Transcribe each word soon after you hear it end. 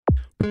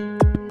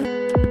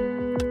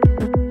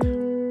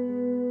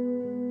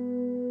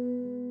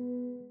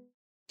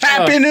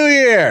Happy New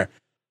Year!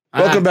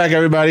 Welcome back,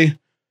 everybody,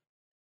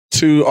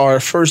 to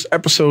our first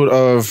episode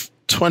of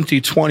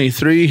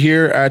 2023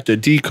 here at the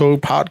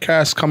Decode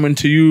Podcast, coming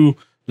to you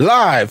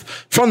live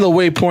from the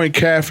Waypoint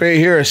Cafe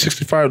here at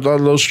 65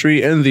 Ludlow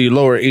Street in the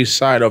Lower East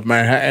Side of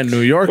Manhattan,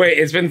 New York. Wait,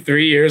 it's been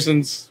 3 years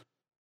since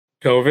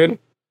COVID?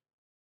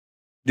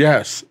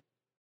 Yes.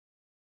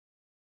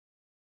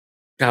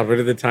 God, where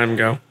did the time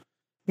go?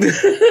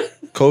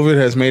 COVID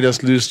has made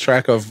us lose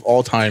track of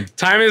all time.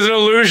 Time is an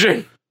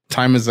illusion.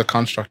 Time is a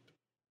construct.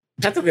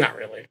 Technically not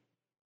really.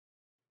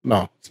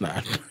 No, it's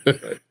not.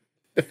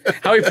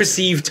 How we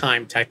perceive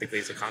time technically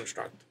is a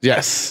construct.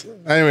 Yes.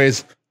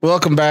 Anyways,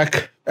 welcome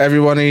back,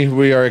 everybody.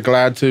 We are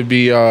glad to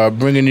be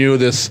bringing you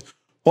this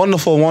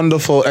wonderful,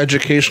 wonderful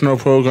educational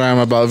program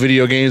about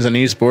video games and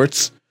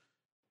esports.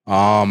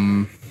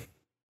 Yeah,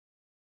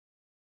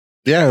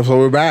 so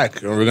we're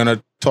back. And we're going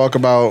to talk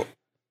about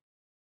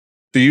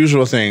the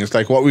usual things,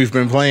 like what we've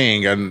been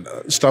playing and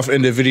stuff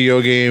in the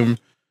video game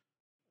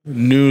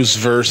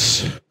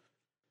newsverse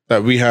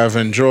that we have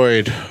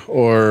enjoyed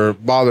or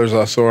bothers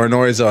us or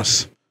annoys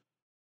us.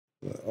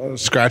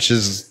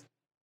 Scratches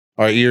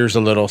our ears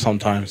a little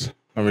sometimes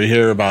when we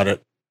hear about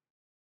it.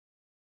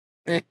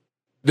 I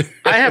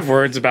have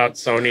words about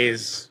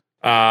Sony's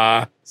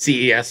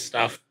CES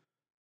stuff.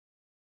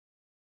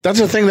 That's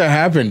the thing that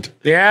happened.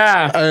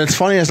 Yeah. It's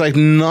funny. It's like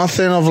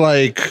nothing of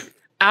like...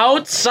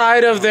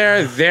 Outside of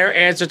their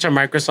answer to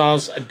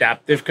Microsoft's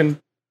adaptive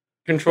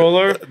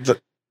controller,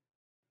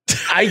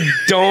 I'm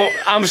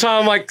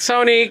like,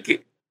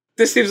 Sony,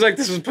 this seems like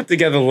this was put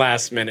together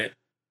last minute.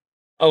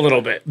 A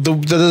little bit. The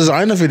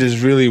design of it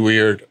is really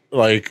weird.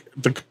 Like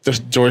the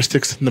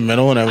joysticks in the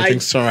middle and everything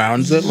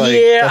surrounds it. Like,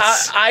 yeah,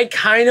 I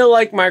kind of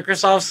like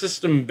Microsoft's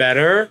system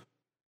better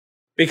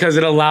because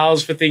it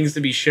allows for things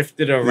to be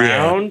shifted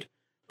around,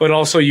 but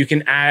also you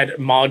can add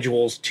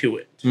modules to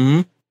it.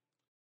 Mm-hmm.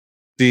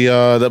 The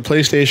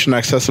PlayStation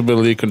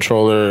accessibility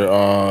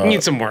controller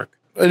needs some work.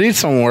 It needs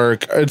some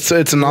work. It's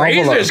an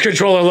awful lot. Razer's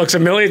controller looks a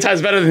million times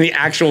better than the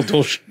actual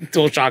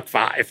DualShock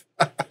 5.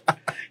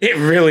 It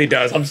really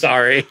does. I'm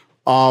sorry.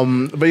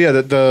 But yeah,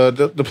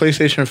 the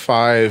PlayStation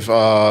 5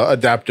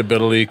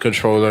 adaptability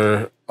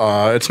controller.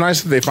 It's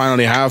nice that they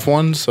finally have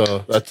one,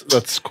 so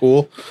that's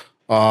cool.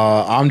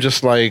 I'm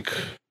just like,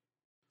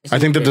 I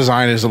think the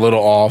design is a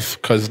little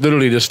off because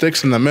literally the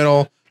stick's in the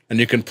middle, and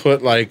you can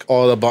put like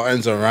all the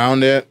buttons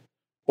around it.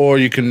 Or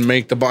you can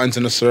make the buttons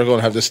in a circle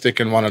and have the stick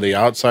in one of the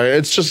outside.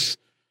 It's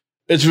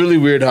really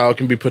weird how it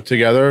can be put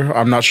together.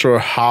 I'm not sure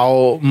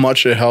how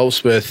much it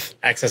helps with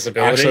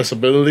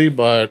accessibility,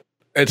 but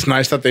it's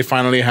nice that they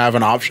finally have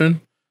an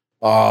option.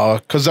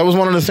 Because that was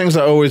one of the things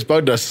that always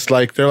bugged us. It's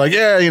like, they're like,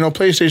 yeah,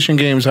 PlayStation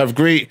games have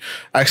great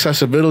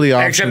accessibility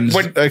options,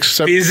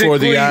 except for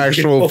the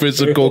actual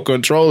physical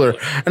controller.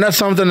 And that's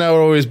something that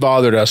always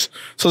bothered us.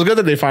 So it's good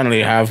that they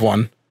finally have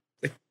one.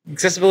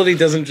 Accessibility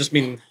doesn't just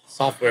mean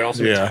software,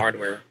 also means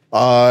hardware.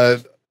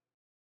 The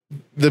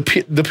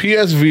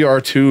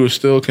PSVR 2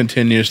 still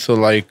continues to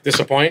like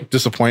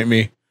disappoint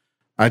me.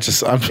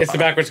 It's the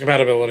backwards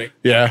compatibility.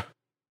 Yeah.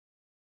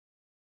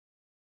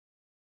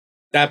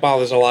 That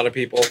bothers a lot of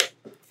people.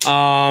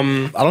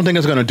 I don't think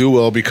it's going to do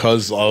well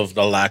because of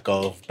the lack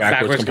of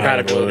backwards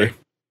compatibility.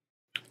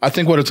 I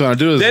think what it's going to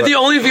do is... They're the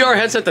only VR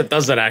headset that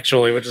does that,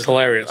 actually, which is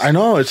hilarious. I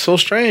know, it's so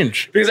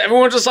strange. Because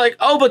everyone's just like,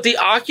 oh, but the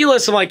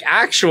Oculus, I'm like,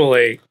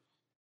 actually,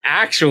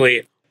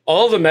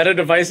 all the Meta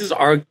devices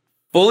are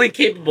fully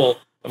capable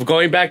of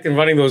going back and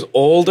running those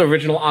old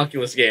original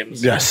Oculus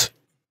games. Yes.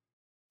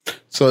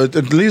 So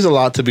it leaves a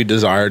lot to be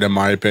desired, in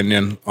my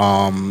opinion.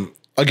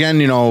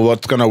 Again,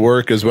 what's going to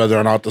work is whether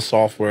or not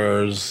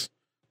the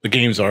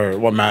games are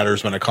what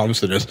matters when it comes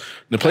to this.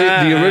 The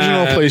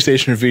original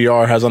PlayStation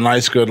VR has a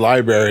nice, good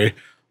library,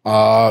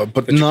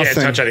 but you nothing. Can't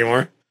touch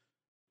anymore.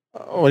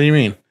 What do you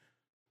mean?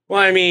 Well,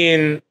 I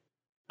mean,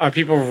 are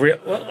people...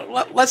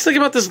 Let's think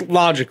about this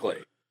logically.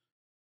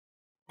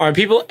 Are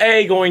people,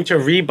 A, going to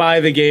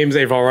rebuy the games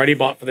they've already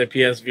bought for their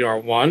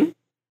PSVR 1?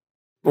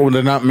 Well,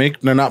 they're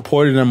not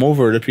porting them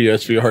over to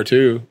PSVR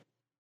 2.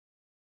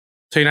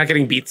 So you're not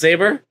getting Beat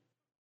Saber?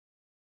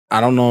 I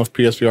don't know if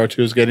PSVR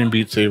 2 is getting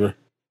Beat Saber.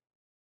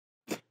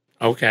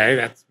 Okay,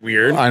 that's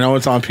weird. I know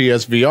it's on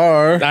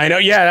PSVR. I know,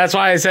 yeah, that's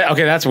why I said,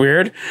 okay, that's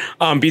weird.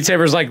 Beat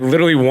Saber is like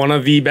literally one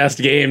of the best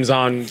games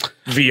on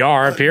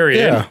VR,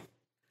 period.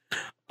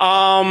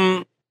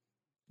 Yeah.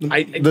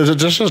 There's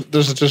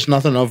just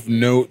nothing of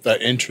note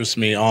that interests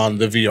me on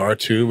the VR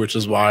 2, which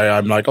is why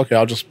I'm like, okay,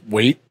 I'll just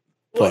wait.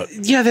 But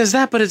yeah, there's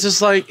that, but it's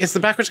just like, it's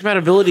the backwards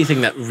compatibility thing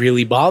that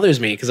really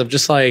bothers me because I'm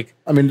just like,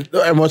 I mean,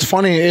 and what's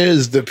funny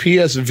is the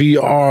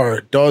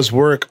PSVR does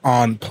work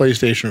on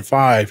PlayStation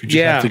 5. You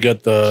just have to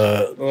get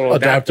the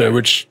adapter,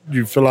 which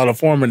you fill out a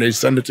form and they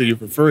send it to you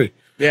for free.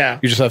 Yeah.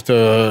 You just have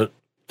to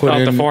fill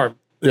out the form.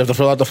 You have to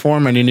fill out the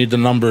form and you need the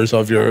numbers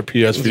of your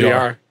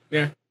PSVR.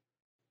 Yeah.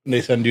 And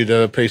they send you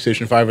the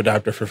PlayStation 5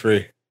 adapter for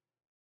free,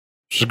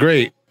 which is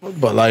great.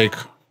 But like,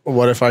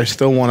 what if I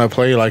still want to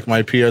play like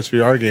my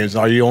PSVR games?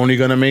 Are you only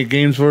going to make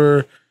games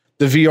for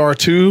the VR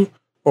 2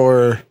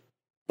 or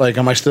Like,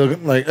 am I still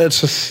like?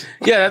 It's just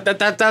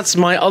That's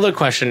my other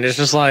question. It's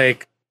just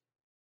like,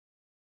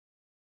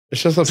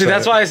 it's just see,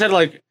 that's why I said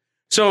like.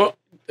 So,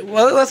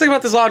 well, let's think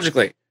about this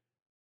logically.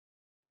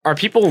 Are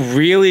people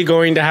really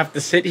going to have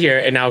to sit here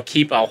and now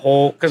keep a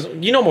whole? Because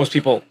most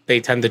people, they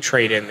tend to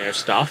trade in their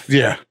stuff.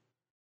 Yeah.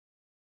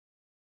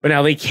 But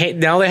now they can't.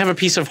 Now they have a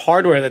piece of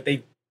hardware that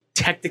they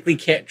technically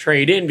can't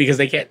trade in because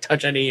they can't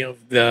touch any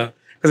of because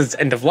it's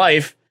end of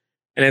life.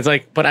 And it's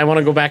like, but I want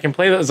to go back and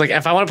play those. Like,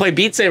 if I want to play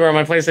Beat Saber on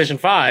my PlayStation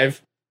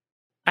 5,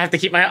 I have to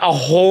keep a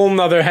whole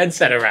nother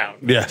headset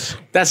around. Yes.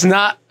 That's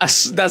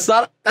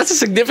a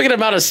significant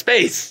amount of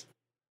space.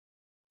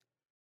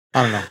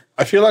 I don't know.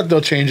 I feel like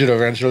they'll change it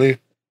eventually.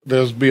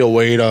 There'll be a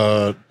way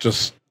to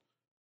just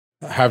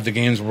have the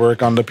games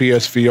work on the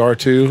PSVR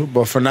 2.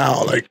 But for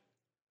now, like,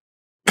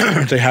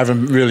 they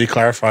haven't really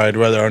clarified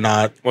whether or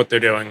not what they're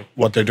doing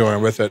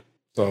with it.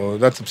 So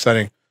that's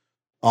upsetting.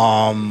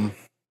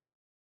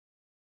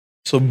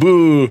 So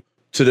boo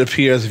to the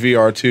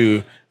PSVR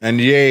 2 and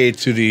yay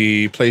to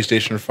the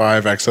PlayStation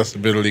 5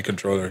 accessibility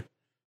controller.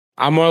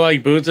 I'm more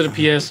like boo to the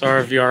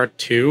PSR VR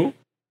 2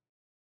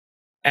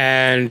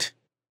 and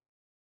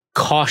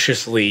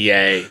cautiously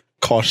yay.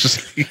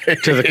 Cautiously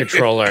to the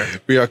controller.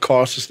 We are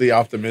cautiously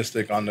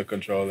optimistic on the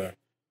controller.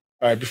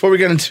 All right, before we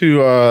get into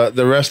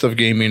the rest of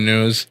gaming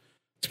news,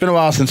 it's been a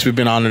while since we've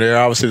been on there.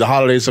 Obviously, the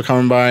holidays are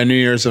coming by. New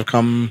Year's have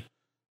come.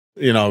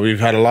 We've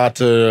had a lot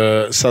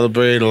to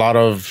celebrate, a lot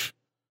of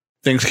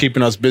things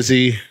keeping us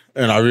busy.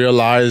 And I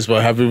realized, well,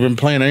 have we been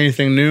playing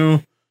anything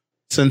new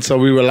since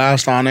we were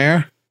last on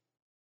air?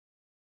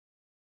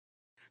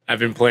 I've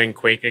been playing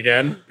Quake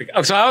again.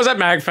 So I was at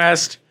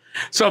MagFest.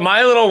 So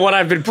my little what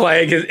I've been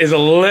playing is a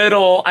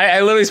little. I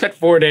literally spent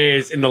 4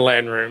 days in the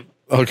LAN room.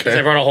 Okay.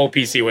 I brought a whole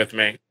PC with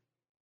me.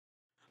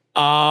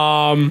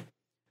 I've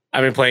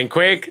been playing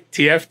Quake,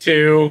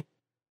 TF2,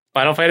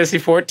 Final Fantasy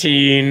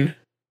 14,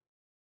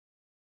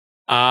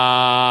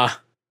 a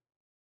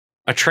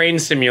train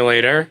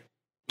simulator.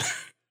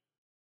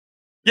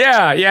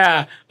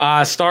 yeah.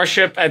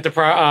 Starship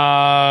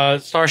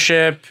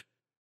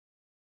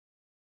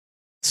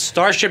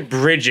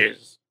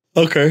Bridges.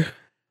 Okay.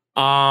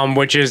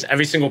 Which is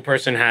every single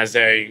person has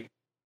a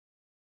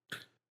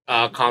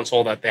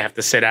console that they have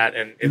to sit at,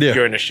 and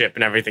you're in a ship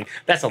and everything.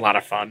 That's a lot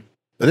of fun.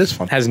 It is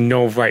fun. Has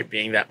no right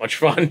being that much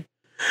fun.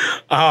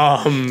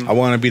 I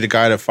want to be the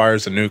guy that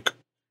fires the nuke.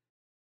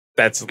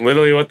 That's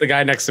literally what the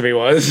guy next to me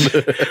was.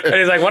 And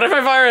he's like, what if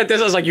I fire at this?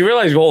 I was like, you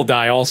realize we'll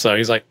die also.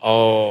 He's like,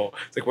 oh.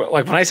 It's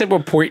like when I said we're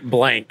point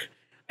blank,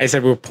 I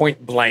said we're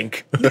point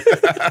blank.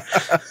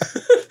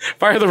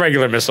 Fire the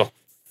regular missile.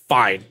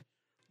 Fine.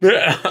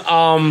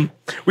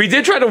 We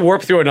did try to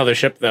warp through another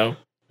ship, though.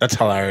 That's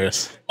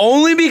hilarious.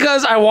 Only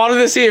because I wanted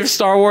to see if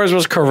Star Wars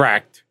was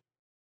correct.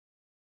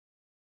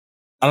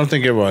 I don't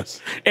think it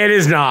was. It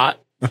is not.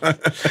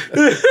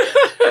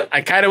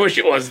 I kind of wish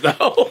it was,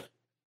 though.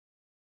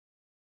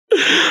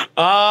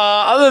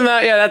 Other than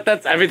that, yeah,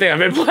 that's everything I've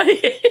been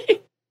playing.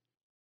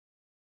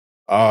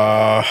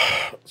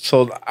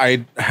 So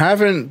I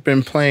haven't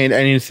been playing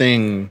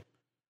anything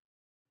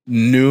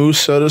new,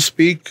 so to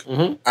speak.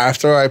 Mm-hmm.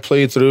 After I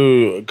played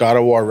through God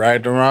of War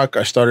Ragnarok,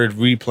 I started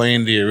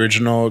replaying the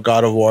original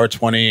God of War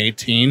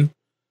 2018.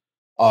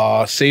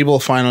 Sable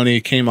finally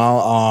came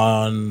out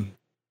on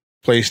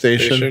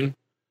PlayStation.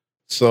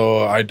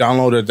 So I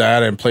downloaded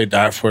that and played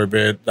that for a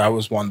bit. That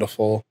was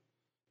wonderful.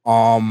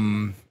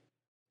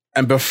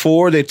 And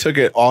before they took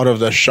it out of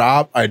the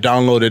shop, I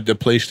downloaded the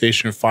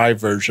PlayStation 5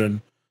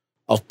 version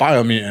of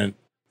Biomutant.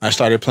 I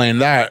started playing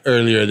that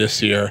earlier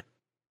this year.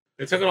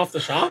 They took it off the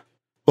shop?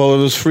 Well, it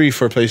was free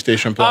for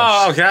PlayStation Plus.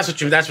 Oh, okay, that's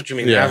what you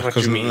mean. Yeah,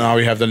 because now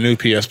we have the new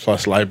PS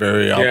Plus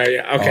library up.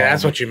 Yeah. Okay,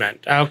 that's what you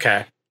meant.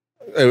 Okay.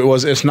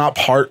 It's not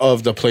part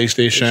of the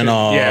PlayStation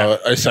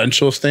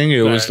Essentials thing.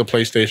 It was the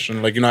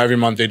PlayStation, every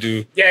month they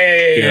do.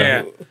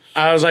 Yeah.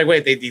 I was like,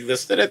 wait, they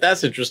delisted it?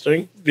 That's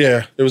interesting.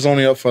 Yeah, it was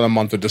only up for the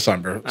month of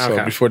December. Okay.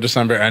 So before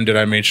December ended,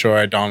 I made sure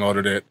I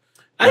downloaded it.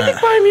 I think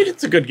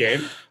Biomutant's a good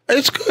game.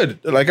 It's good.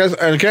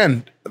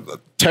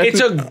 It's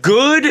a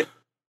good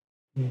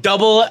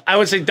double. I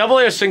would say double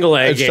A or single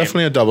A. It's game.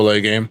 Definitely a double A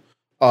game.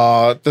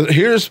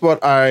 Here's what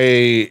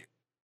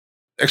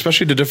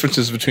especially the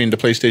differences between the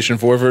PlayStation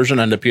 4 version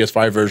and the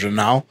PS5 version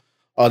now.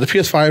 The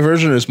PS5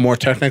 version is more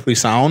technically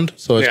sound,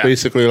 so it's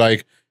basically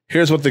like,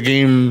 here's what the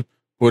game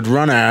would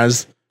run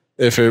as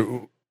if it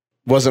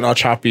wasn't a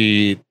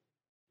choppy,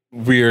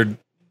 weird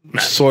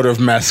sort of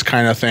mess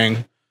kind of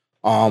thing.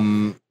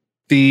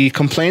 The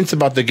complaints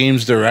about the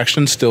game's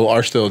direction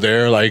are still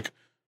there. Like,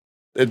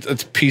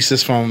 it's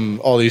pieces from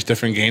all these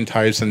different game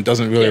types and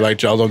doesn't really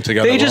gel them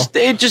together.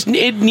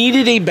 It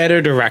needed a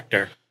better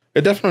director.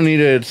 It definitely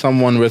needed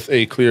someone with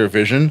a clear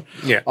vision.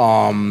 Yeah.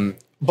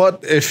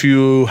 But if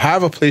you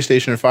have a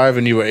PlayStation 5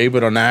 and you were able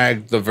to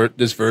nag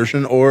this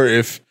version, or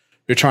if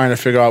you're trying to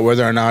figure out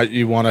whether or not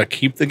you want to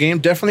keep the game,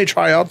 definitely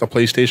try out the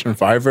PlayStation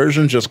 5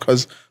 version just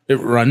because it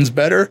runs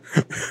better.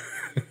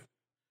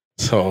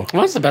 So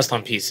what's the best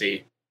on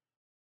PC?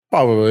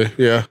 Probably,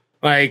 yeah.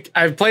 Like,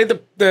 I've played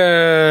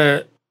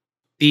the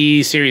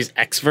the Series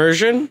X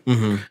version,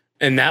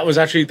 and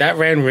that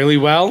ran really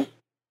well.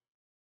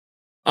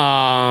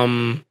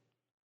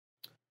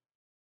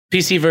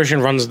 PC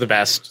version runs the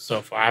best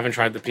so far. I haven't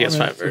tried the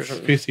PS5 version.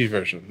 PC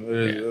version.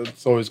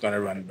 It's always going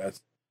to run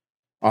best.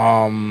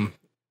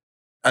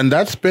 And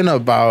that's been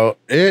about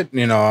it.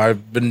 You know,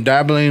 I've been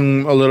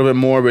dabbling a little bit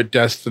more with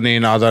Destiny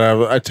now that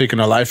I've taken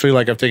I feel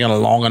like I've taken a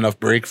long enough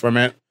break from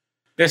it.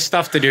 There's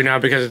stuff to do now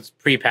because it's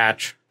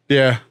pre-patch.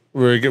 Yeah,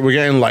 we're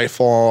getting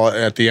Lightfall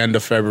at the end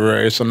of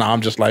February, so now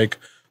I'm just like,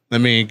 let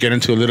me get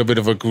into a little bit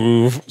of a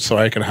groove so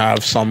I can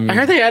have some. I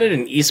heard they added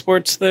an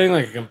esports thing,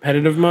 like a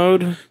competitive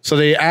mode. So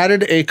they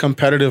added a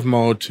competitive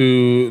mode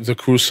to the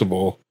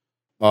Crucible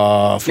for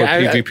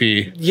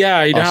PvP.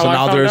 You know how so I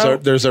now found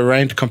out? there's a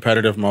ranked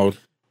competitive mode.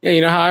 Yeah,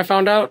 you know how I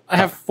found out? I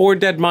have 4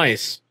 dead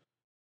mice.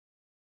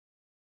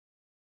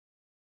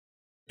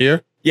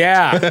 Here?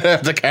 Yeah.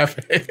 The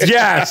cafe.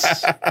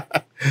 Yes.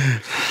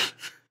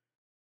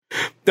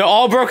 They're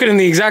all broken in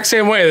the exact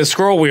same way. The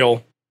scroll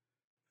wheel.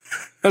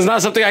 That's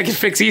not something I can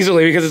fix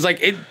easily because it's like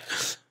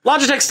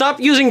Logitech, stop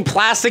using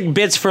plastic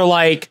bits for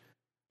like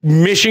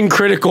mission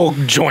critical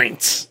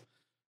joints.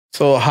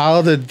 So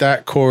how did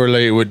that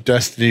correlate with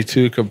Destiny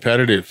 2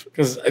 competitive?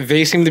 Because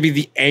they seem to be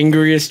the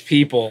angriest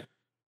people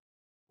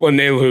when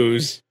they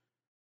lose.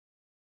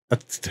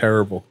 That's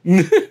terrible.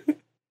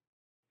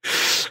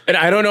 And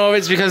I don't know if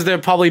it's because they're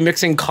probably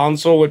mixing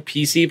console with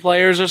PC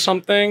players or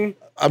something.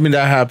 I mean,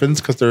 that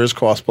happens because there is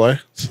crossplay.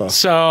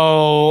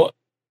 So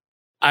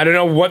I don't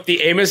know what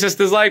the aim assist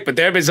is like, but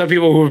there have been some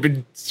people who have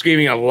been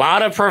screaming a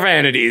lot of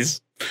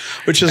profanities.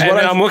 Which is and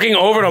what I'm looking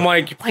over and I'm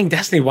like, you're playing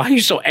Destiny. Why are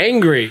you so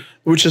angry?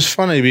 Which is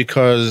funny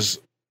because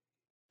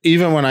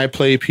even when I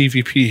play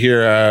PvP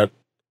here at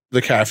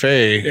the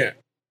cafe,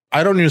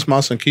 I don't use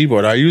mouse and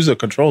keyboard. I use a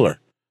controller.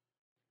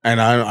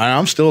 And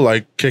I'm still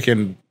like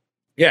kicking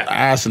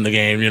ass in the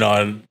game, you know,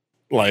 and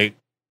like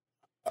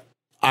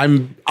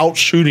I'm out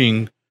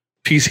shooting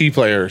PC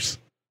players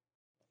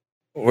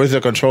with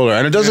a controller,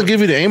 and it doesn't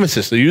give you the aim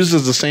assist. It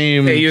uses the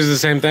same. It uses the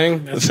same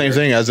thing. That's the same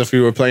thing as if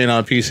you were playing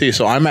on PC.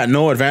 So I'm at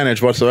no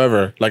advantage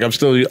whatsoever. Like I'm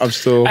still.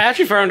 I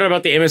actually found out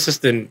about the aim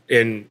assist in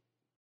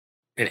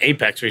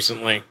Apex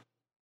recently.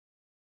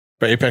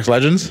 For Apex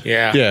Legends.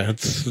 Yeah.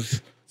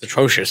 It's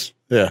atrocious.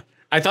 Yeah.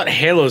 I thought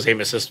Halo's aim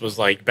assist was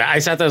like bad. I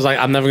sat there, I was like,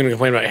 I'm never going to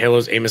complain about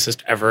Halo's aim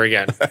assist ever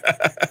again.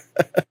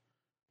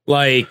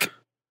 Like,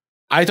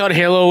 I thought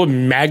Halo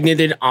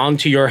magneted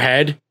onto your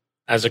head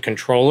as a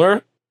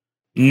controller.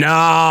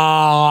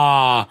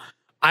 Nah.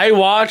 I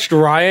watched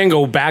Ryan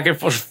go back and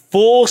forth,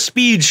 full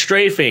speed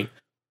strafing.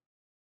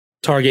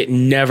 Target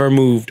never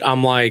moved.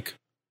 I'm like,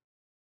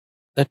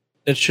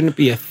 that shouldn't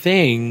be a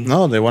thing.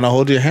 No, they want to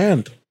hold your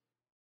hand.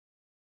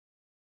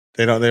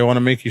 They want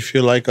to make you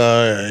feel like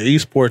a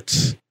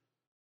esports,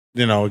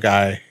 you know,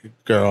 guy,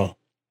 girl,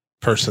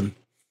 person.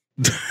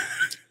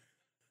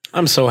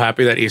 I'm so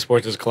happy that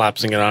esports is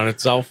collapsing it on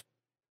itself.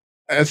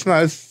 It's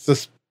not. It's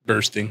just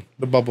bursting.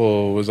 The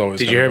bubble was always.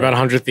 Did you hear about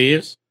 100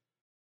 Thieves?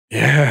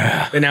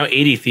 Yeah. They're now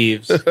 80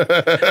 Thieves.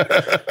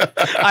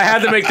 I had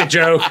to make the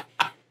joke.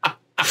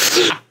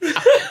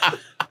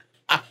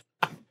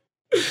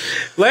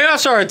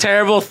 Layoffs are a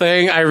terrible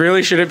thing. I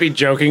really shouldn't be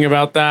joking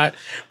about that.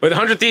 But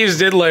 100 Thieves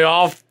did lay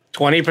off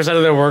 20%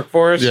 of their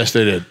workforce. Yes,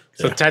 they did.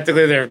 So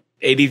technically they're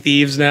 80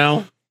 Thieves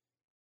now.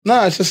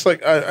 No, it's just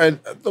like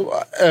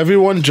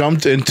everyone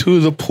jumped into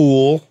the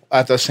pool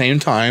at the same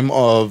time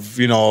of,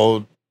 you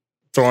know,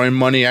 throwing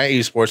money at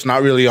esports,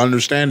 not really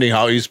understanding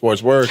how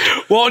esports work.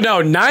 Well,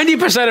 no,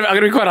 90% of, I'm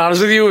going to be quite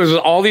honest with you, is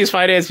all these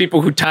finance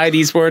people who tied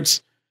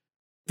esports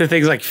to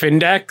things like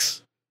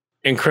Findex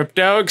and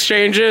crypto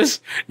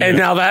exchanges. And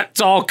now that's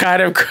all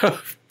kind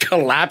of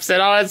collapsing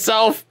on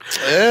itself.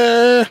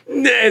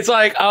 It's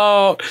like,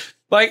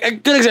 like a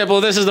good example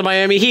of this is the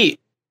Miami Heat.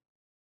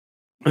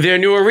 Their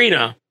new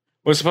arena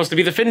was supposed to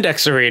be the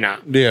Findex Arena.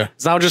 Yeah.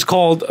 It's now just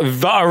called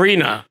The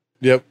Arena.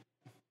 Yep.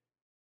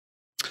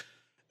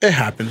 It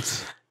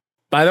happens.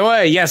 By the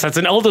way, yes, that's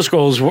an Elder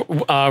Scrolls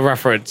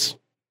reference.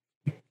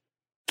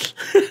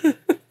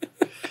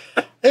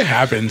 It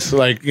happens.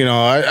 Like, you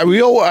know,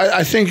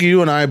 I think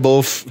you and I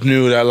both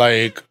knew that,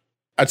 like,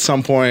 at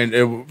some point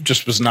it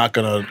just was not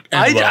going to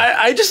end well.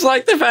 I just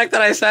like the fact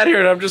that I sat here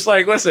and I'm just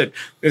like, listen,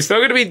 there's still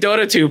going to be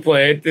Dota 2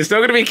 played. There's still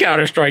going to be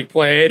Counter-Strike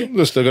played.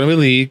 There's still going to be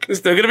League. There's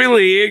still going to be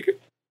League.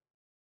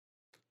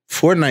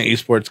 Fortnite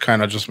esports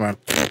kind of just went.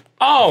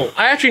 Oh,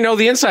 I actually know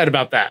the inside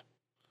about that.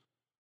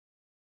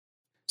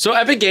 So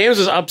Epic Games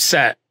was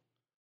upset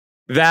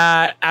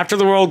that after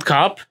the World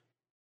Cup,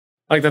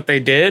 like that they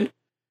did,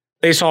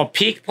 they saw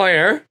peak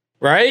player,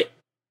 right?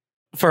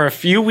 For a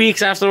few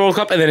weeks after the World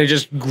Cup, and then it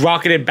just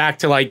rocketed back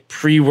to like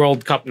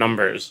pre-World Cup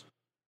numbers.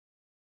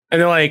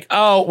 And they're like,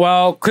 oh,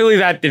 well, clearly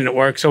that didn't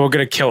work, so we're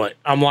going to kill it.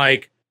 I'm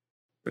like,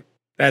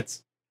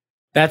 that's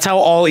how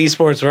all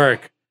esports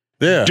work.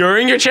 Yeah.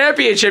 During your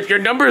championship, your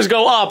numbers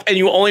go up and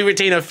you only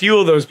retain a few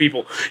of those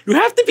people. You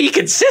have to be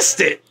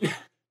consistent. You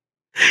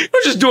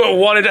don't just do it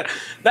one at a time.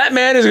 That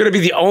man is going to be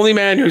the only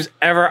man who's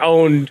ever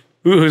owned,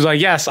 who's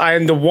like, yes, I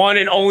am the one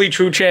and only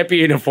true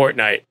champion of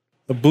Fortnite.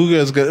 Booga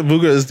is good.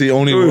 Booga is the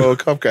only World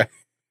Cup guy.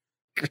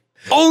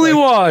 Only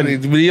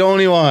one. The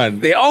only one.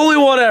 The only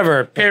one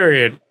ever.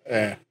 Period.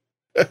 Yeah.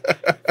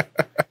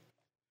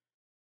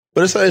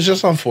 But it's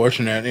just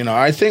unfortunate, you know.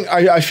 I think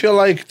I feel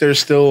like there's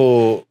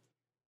still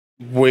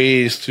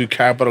ways to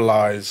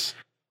capitalize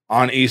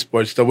on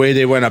esports. The way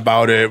they went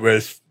about it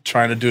with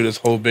trying to do this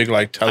whole big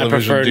like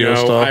television deal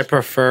stuff. I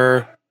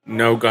prefer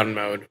no gun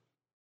mode.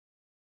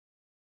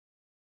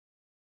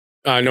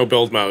 No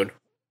build mode.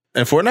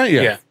 In Fortnite,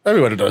 yeah.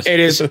 Everybody does. It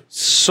is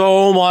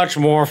so much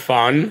more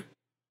fun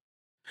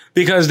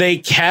because they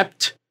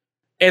kept.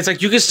 It's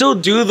like you can still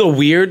do the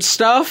weird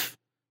stuff,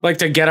 like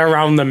to get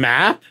around the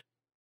map.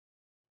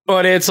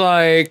 But it's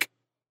like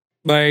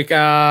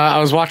I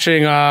was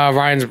watching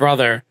Ryan's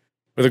brother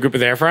with a group of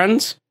their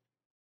friends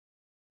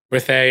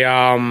with a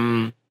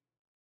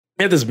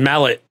he had this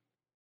mallet.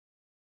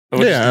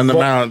 And the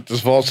mallet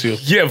just vaults you.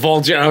 Yeah,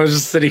 vaults you. I was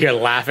just sitting here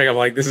laughing. I'm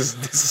like, this is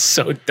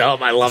so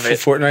dumb. I love it.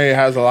 Fortnite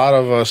has a lot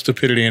of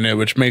stupidity in it,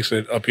 which makes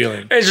it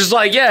appealing. It's just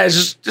like,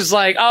 it's just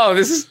like, oh,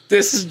 this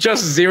is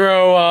just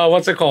zero.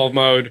 What's it called?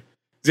 Mode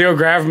zero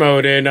grav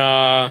mode in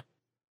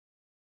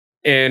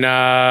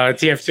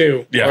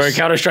TF2 or in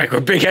Counter-Strike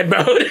or Big Head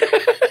mode.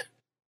 That's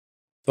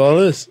all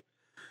it is.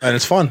 And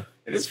it's fun.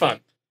 It is fun.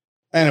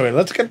 Anyway,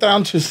 let's get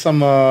down to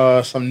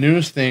some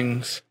news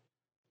things.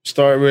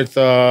 Start with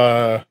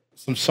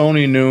some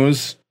Sony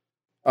news.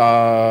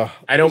 I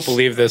don't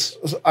believe this.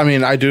 I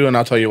mean, I do, and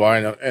I'll tell you why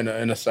in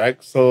a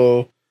sec.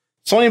 So,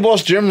 Sony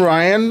boss Jim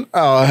Ryan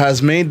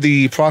has made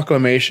the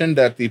proclamation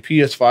that the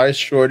PS5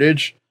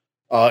 shortage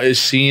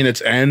is seeing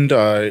its end.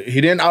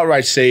 He didn't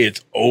outright say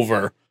it's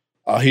over.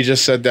 He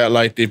just said that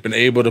like they've been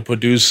able to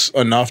produce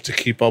enough to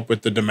keep up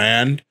with the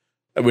demand,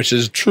 which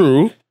is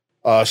true.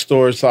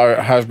 Stores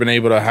have been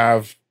able to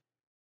have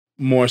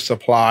more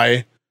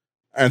supply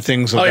and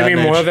things. Oh, you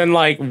mean more than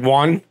like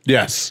one?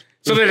 Yes.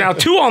 So there's now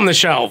 2 on the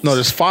shelves. No,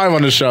 there's 5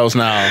 on the shelves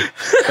now.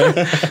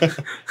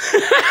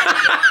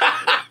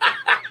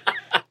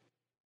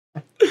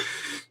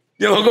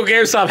 Your local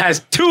GameStop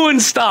has 2 in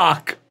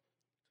stock.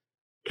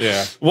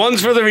 Yeah.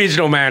 One's for the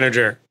regional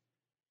manager.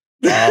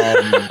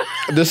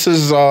 This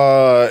is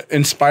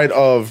in spite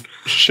of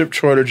chip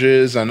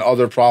shortages and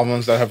other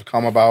problems that have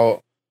come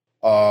about.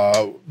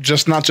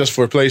 Not just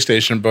for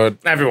PlayStation, but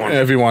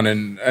everyone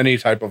in any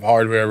type of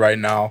hardware right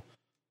now.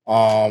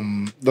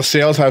 The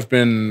sales have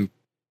been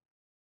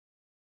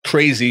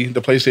crazy.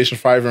 The PlayStation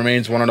 5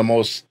 remains one of the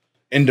most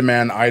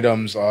in-demand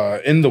items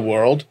in the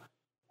world.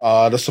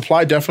 The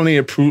supply definitely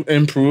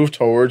improved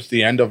towards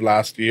the end of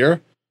last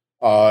year.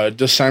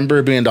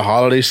 December being the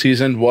holiday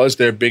season was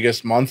their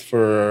biggest month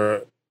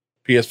for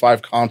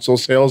PS5 console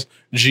sales.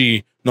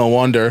 Gee, no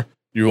wonder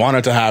you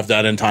wanted to have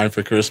that in time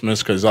for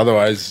Christmas, because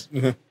otherwise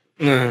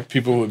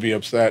people would be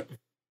upset.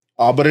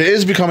 But it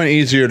is becoming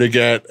easier to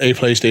get a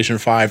PlayStation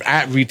 5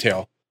 at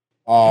retail.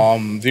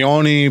 The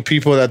only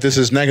people that this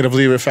is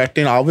negatively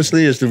affecting,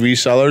 obviously, is the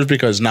resellers,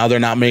 because now they're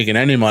not making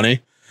any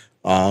money.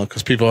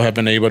 Because people have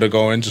been able to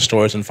go into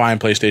stores and find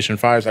PlayStation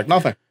 5s like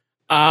nothing.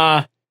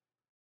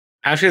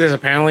 Actually, there's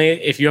apparently,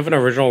 if you have an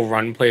original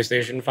run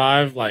PlayStation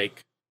 5,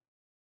 like,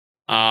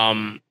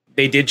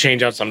 they did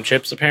change out some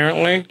chips,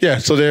 apparently. Yeah,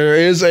 so there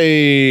is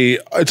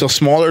it's a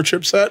smaller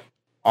chipset.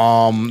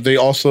 They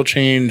also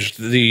changed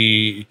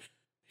the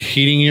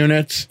heating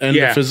units and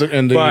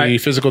the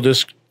physical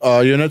disc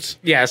units.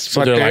 Yes,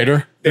 so they're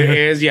lighter. There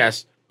is,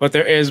 yes, but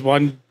there is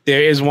one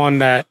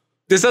that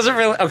this doesn't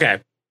really. Okay,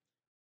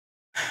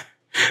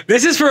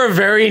 this is for a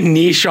very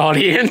niche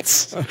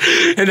audience,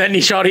 and that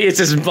niche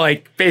audience is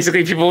like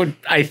basically people.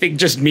 I think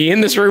just me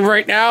in this room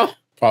right now.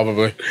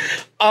 Probably.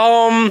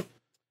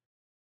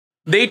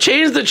 They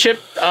changed the chip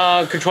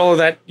controller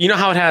that, you know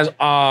how it has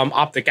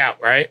optic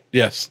out, right?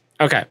 Yes.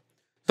 Okay.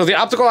 So the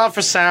optical out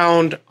for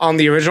sound on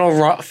the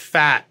original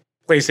fat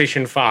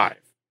PlayStation 5,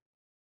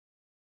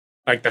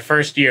 like the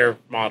first year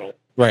model,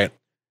 right,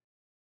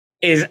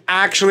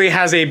 actually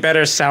has a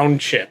better sound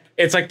chip.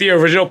 It's like the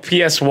original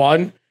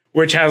PS1,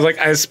 which has like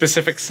a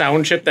specific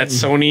sound chip that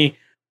Sony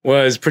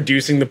was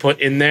producing to put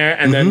in there,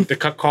 and then the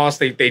cut cost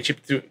they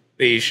ship to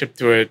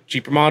a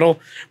cheaper model.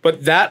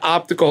 But that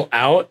optical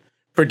out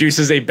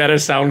produces a better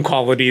sound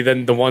quality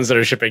than the ones that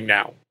are shipping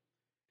now.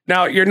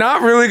 Now, you're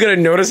not really going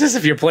to notice this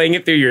if you're playing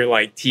it through your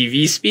like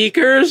TV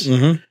speakers.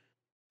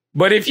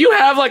 But if you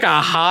have like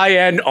a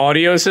high-end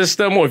audio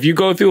system, or if you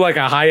go through like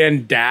a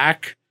high-end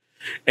DAC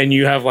and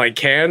you have like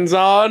cans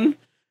on,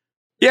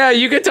 yeah,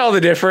 you can tell the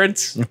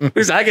difference. At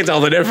least I can tell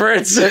the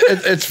difference.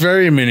 It's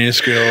very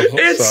minuscule.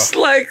 It's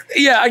like,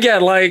 yeah,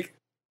 again, like,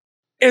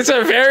 it's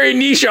a very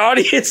niche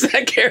audience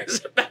that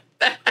cares about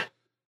that.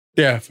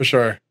 Yeah, for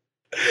sure.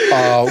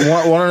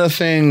 One of the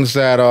things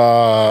that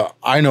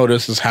I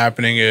notice is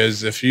happening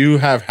is if you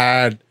have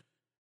had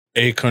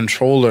a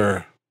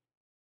controller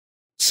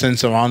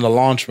since around the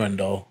launch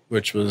window,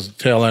 which was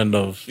the tail end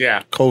of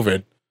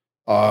COVID,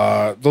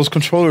 those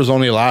controllers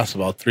only last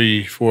about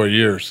 3-4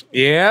 years.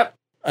 Yep.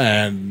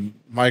 And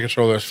my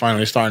controller is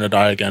finally starting to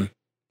die again.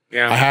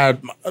 Yeah. I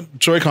had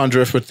Joy-Con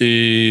drift with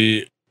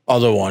the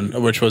other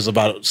one, which was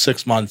about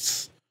 6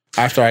 months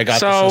after I got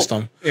the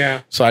system.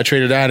 Yeah. So I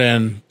traded that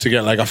in to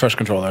get like a fresh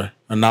controller.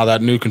 And now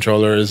that new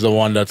controller is the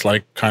one that's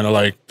like kind of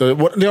like the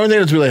only thing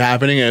that's really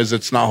happening is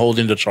it's not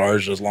holding the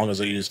charge as long as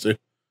it used to.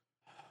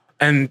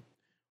 And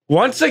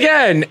once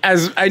again,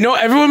 as I know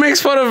everyone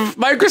makes fun of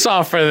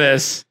Microsoft for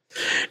this,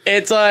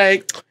 it's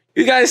like,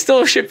 you guys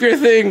still ship your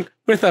thing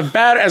with a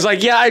battery. I was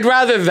like, yeah, I'd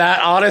rather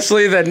that,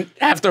 honestly, than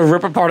have to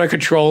rip apart a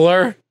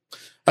controller.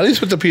 At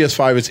least with the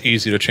PS5, it's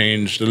easy to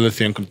change the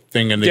lithium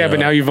thing in the. Yeah, but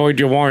now you void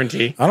your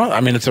warranty.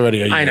 I mean, it's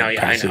already a year. I know.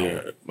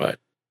 But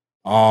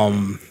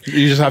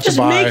you just have to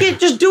buy.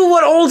 Just do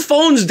what old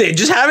phones did.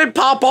 Just have it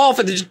pop off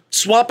and just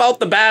swap out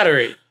the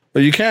battery.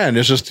 But you can.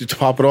 It's just to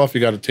pop it off,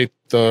 you got to take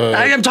the.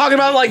 I am talking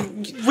about like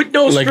with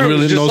no like screws.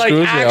 Really, just no like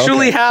screws?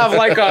 actually Yeah, okay. have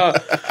like a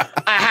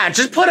hatch.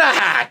 Just put a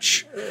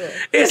hatch.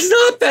 It's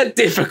not that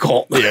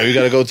difficult. Yeah, you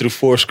got to go through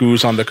 4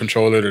 screws on the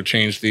controller to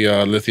change the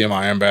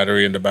lithium-ion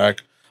battery in the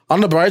back. On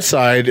the bright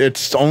side,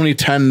 it's only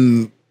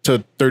 $10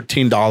 to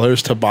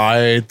 $13 to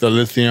buy the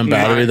lithium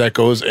battery that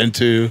goes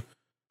into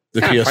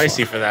the PS5.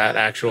 Pricey for that,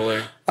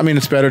 actually. I mean,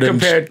 it's better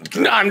than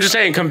I'm just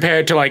saying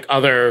compared to like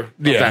other of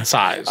that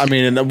size. I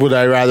mean, would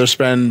I rather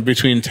spend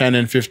between 10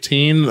 and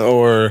 15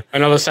 or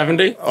another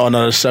 70?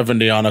 Another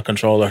 70 on a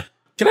controller?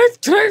 Can I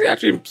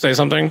actually say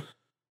something?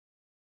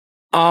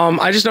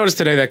 I just noticed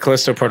today that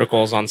Callisto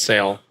Protocol is on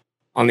sale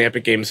on the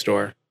Epic Games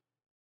Store.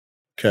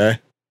 Okay.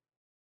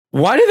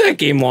 Why did that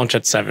game launch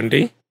at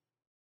 70?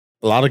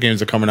 A lot of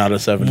games are coming out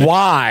at 70.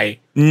 Why?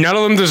 None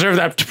of them deserve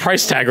that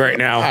price tag right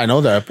now. I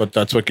know that, but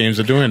that's what games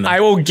are doing now.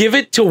 I will give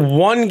it to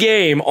one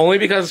game only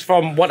because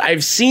from what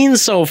I've seen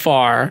so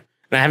far, and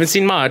I haven't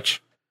seen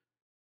much,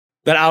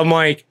 that I'm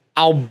like,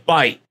 I'll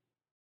bite.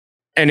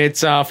 And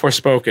it's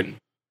Forspoken.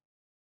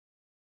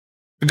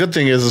 The good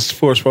thing is,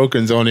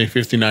 Forspoken's only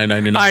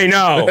 $59.99. I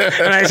know.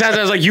 And I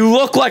was like, you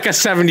look like a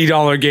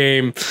 $70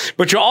 game,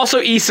 but you're also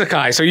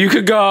isekai. So you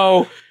could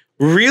go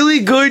really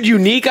good,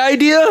 unique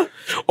idea,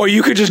 or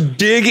you could just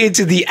dig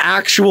into the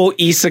actual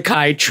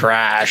isekai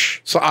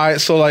trash. So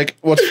like,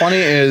 what's funny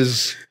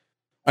is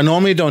I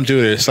normally don't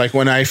do this. Like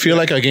when I feel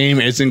like a game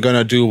isn't going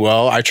to do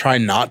well, I try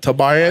not to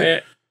buy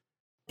it.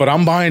 But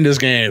I'm buying this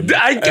game.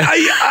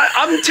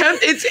 I'm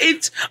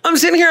tempted. I'm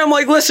sitting here. I'm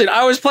like, listen.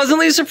 I was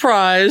pleasantly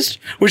surprised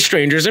with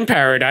Strangers in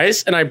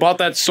Paradise, and I bought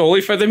that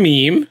solely for the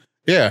meme.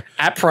 Yeah,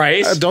 at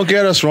price. Don't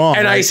get us wrong.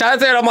 And I sat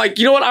there and I'm like,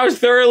 you know what? I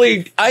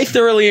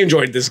thoroughly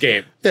enjoyed this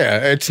game.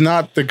 Yeah, it's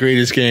not the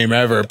greatest game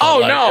ever. Oh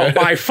no,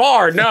 by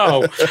far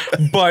no.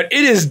 But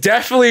it is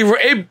definitely.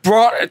 It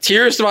brought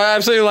tears to my eyes.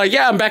 Absolutely, like,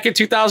 yeah, I'm back in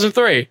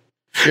 2003.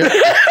 Yeah.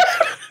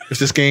 If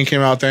this game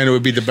came out then, it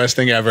would be the best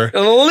thing ever.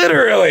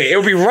 Literally. It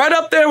would be right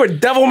up there with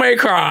Devil May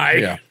Cry.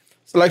 Yeah.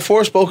 So like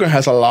Forspoken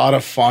has a lot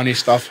of funny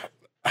stuff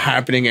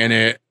happening in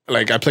it.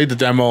 Like I played the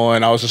demo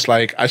and I was just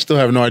like, I still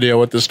have no idea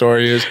what the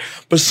story is.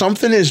 But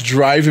something is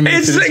driving me to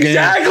this game.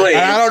 Exactly.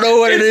 I don't know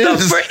what it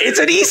is. It's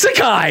an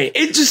isekai.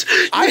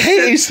 I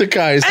hate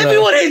isekais.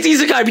 Everyone hates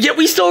isekai, but yet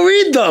we still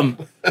read them.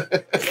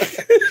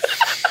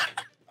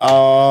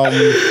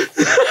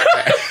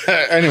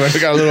 Anyway, we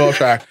got a little off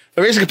track.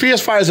 But basically,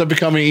 PS5s are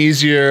becoming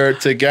easier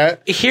to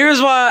get.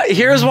 Here's why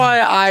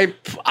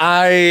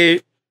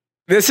I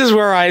this is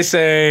where I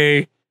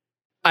say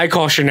I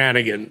call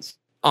shenanigans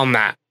on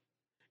that.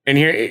 And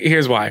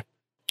here's why.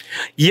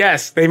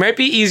 Yes, they might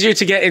be easier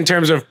to get in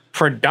terms of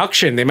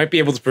production. They might be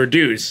able to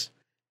produce.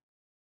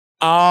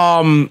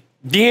 The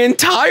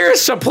entire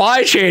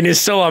supply chain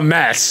is still a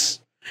mess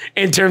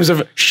in terms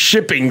of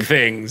shipping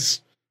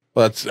things.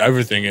 Well, that's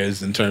everything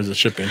is in terms of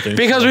shipping things.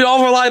 Because we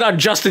all relied on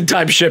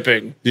just-in-time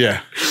shipping.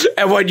 Yeah.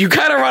 And when you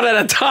kind of run out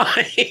of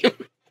time.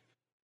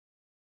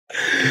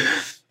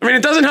 I mean,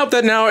 it doesn't help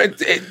that now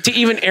to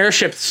even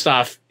airship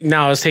stuff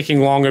now is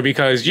taking longer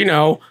because,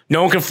 no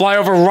one can fly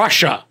over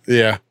Russia.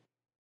 Yeah.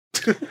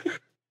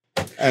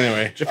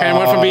 Anyway. Japan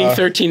went from being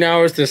 13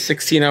 hours to a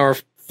 16-hour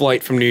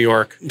flight from New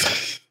York.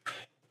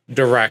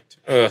 Direct.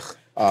 Ugh.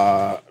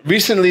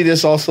 Recently,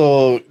 this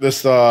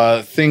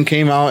thing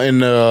came out in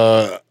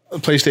the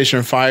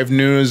PlayStation 5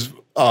 news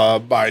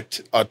by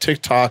a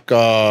TikTok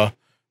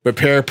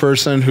repair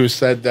person who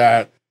said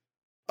that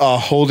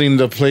holding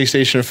the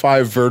PlayStation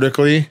 5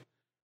 vertically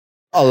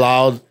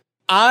allowed.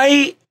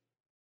 I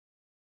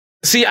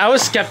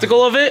was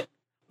skeptical of it,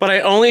 but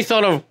I only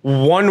thought of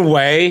one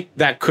way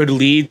that could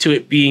lead to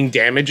it being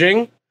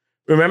damaging.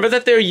 Remember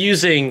that they're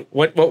using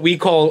what we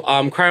call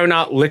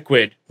cryonaut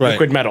liquid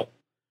metal.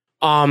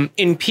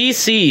 In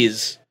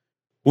PCs,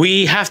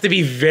 we have to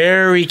be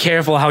very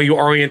careful how you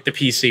orient the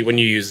PC when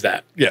you use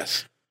that.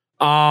 Yes.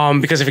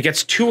 Because if it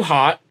gets too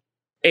hot,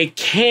 it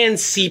can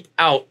seep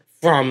out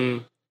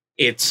from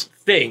its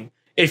thing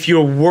if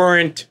you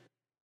weren't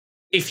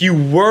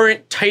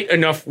tight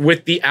enough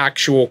with the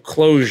actual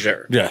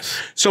closure. Yes.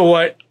 So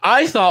what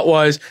I thought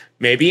was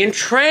maybe in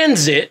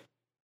transit,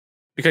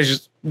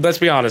 because let's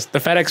be honest, the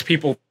FedEx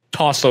people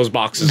toss those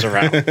boxes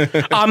around.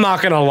 I'm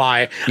not going to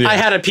lie. Yeah. I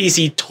had a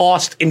PC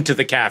tossed into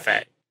the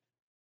cafe.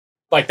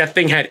 Like that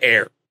thing had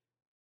air.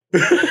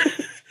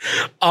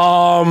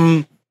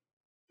 I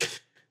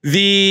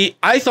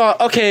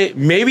thought, okay,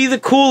 maybe the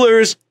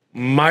coolers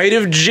might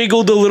have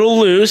jiggled a little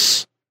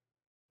loose,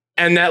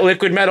 and that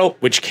liquid metal,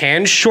 which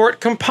can short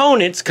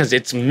components because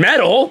it's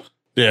metal,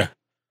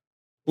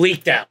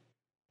 leaked out.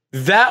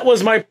 That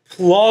was my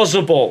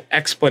plausible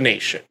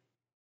explanation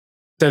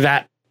to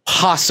that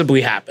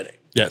possibly happening.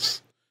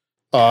 Yes.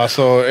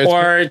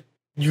 Or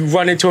you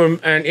run into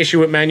an issue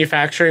with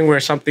manufacturing where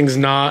something's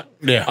not.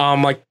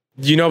 Like,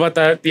 do you know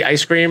about the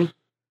ice cream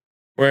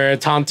where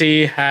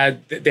Tanti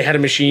had a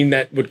machine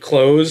that would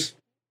close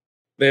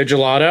their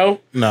gelato?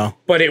 No.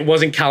 But it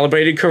wasn't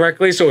calibrated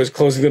correctly, so it was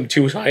closing them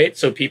too tight.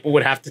 So people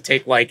would have to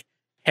take like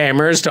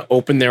hammers to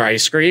open their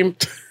ice cream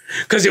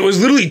because it was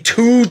literally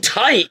too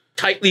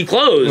tightly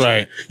closed.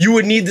 Right. You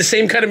would need the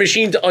same kind of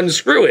machine to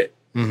unscrew it.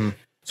 Mm-hmm.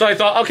 So I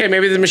thought, okay,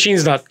 maybe the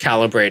machine's not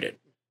calibrated.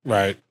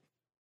 Right.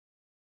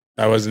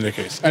 That wasn't the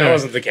case. That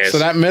wasn't the case. So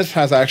that myth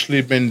has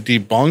actually been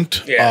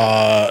debunked.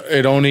 Yeah.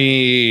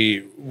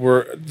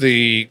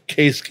 The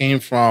case came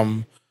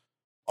from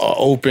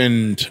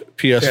opened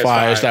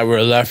PS5s that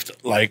were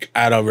left like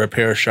at a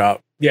repair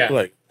shop. Yeah.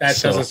 That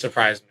doesn't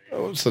surprise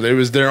me. So it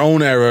was their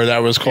own error that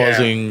was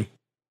causing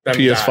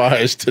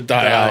PS5s to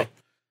die out.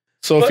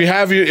 So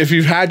if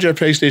you've had your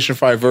PlayStation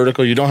 5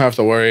 vertical, you don't have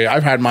to worry.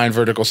 I've had mine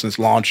vertical since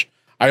launch.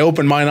 I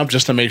opened mine up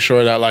just to make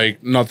sure that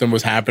like nothing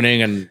was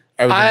happening and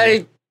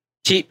everything.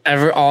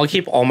 I'll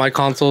keep all my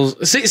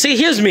consoles. See,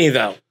 here's me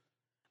though.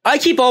 I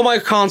keep all my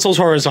consoles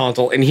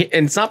horizontal, and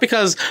it's not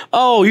because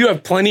you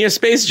have plenty of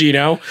space,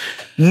 Gino.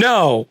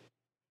 No,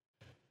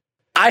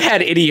 I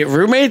had idiot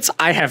roommates.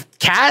 I have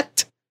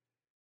cat.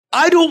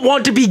 I don't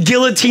want to be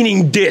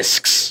guillotining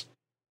discs.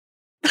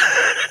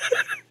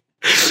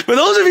 For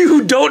those of you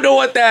who don't know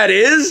what that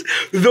is,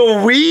 the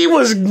Wii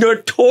was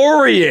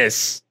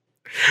notorious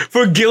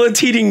for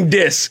guillotining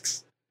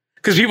discs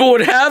because people would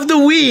have the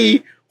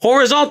Wii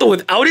horizontal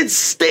without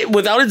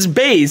its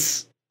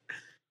base,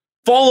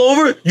 fall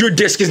over, your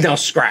disc is now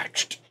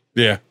scratched.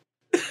 Yeah.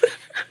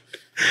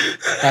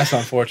 That's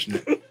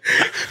unfortunate.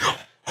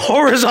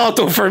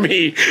 Horizontal for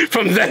me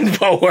from then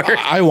forward.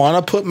 I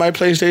want to put my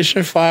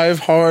PlayStation 5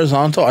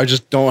 horizontal. I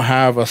just don't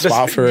have a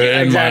spot for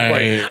it.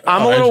 Exactly.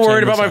 I'm a little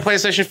worried about my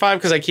PlayStation 5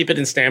 because I keep it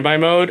in standby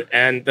mode,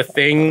 and the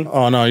thing.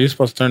 Oh no, you're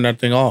supposed to turn that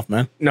thing off,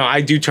 man. No,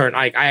 I do turn.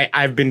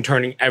 I've been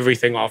turning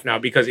everything off now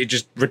because it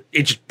just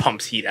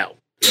pumps heat out.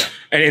 Yeah.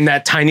 And in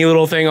that tiny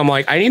little thing, I'm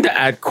like, I need to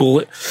add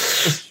coolant.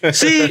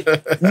 See,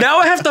 now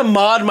I have to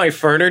mod my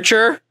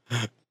furniture,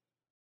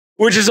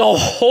 which is a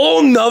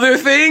whole nother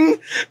thing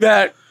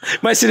that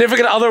my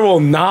significant other will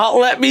not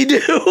let me do.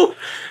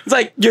 It's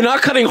like, you're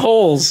not cutting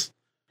holes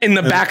in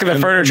the back of the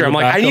furniture. I'm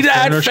like, I need to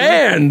add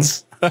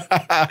fans.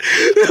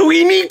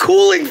 We need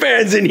cooling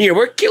fans in here.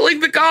 We're killing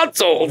the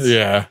consoles.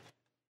 Yeah.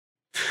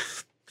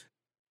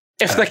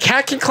 If the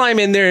cat can climb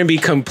in there and be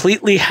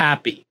completely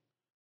happy,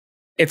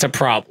 it's a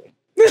problem.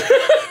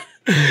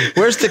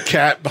 Where's the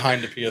cat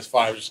behind the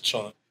PS5 just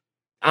chilling?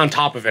 On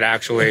top of it,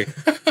 actually.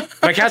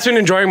 My cat's been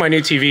enjoying my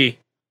new TV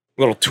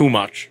a little too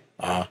much.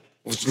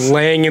 It's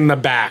laying in the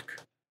back.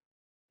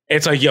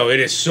 It's like, yo, it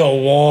is so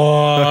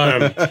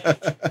warm.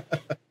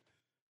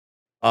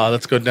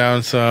 Let's go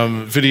down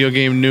some video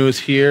game news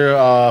here.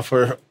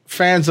 For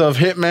fans of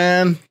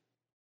Hitman,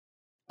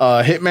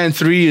 Hitman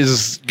 3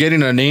 is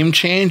getting a name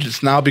change.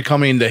 It's now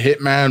becoming the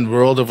Hitman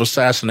World of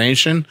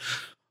Assassination.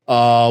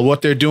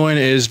 What they're doing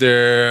is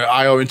their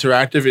IO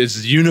Interactive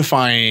is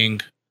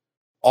unifying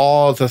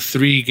all the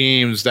 3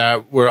 games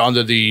that were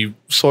under the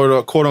sort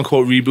of quote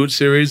unquote reboot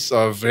series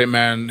of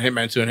Hitman,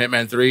 Hitman 2, and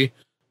Hitman 3.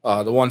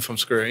 The one from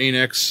Square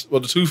Enix, the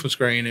 2 from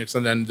Square Enix,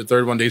 and then the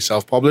 3rd one they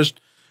self-published.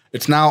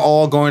 It's now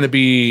all going to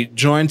be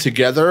joined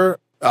together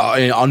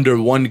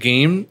under one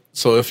game.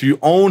 So if you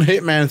own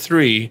Hitman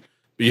 3,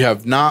 but you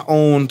have not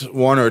owned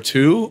 1 or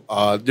 2,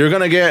 you're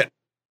going to get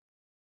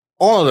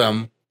all of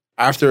them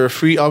after a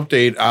free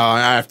update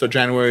after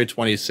January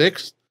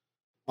 26th.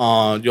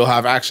 You'll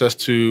have access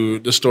to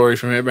the story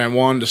from Hitman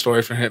 1, the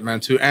story from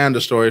Hitman 2, and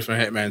the story from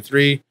Hitman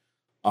 3.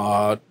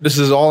 This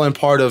is all in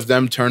part of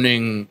them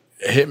turning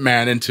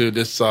Hitman into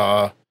this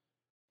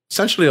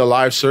essentially a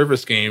live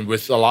service game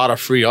with a lot of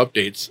free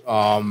updates.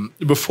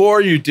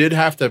 Before, you did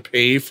have to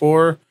pay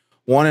for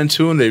 1 and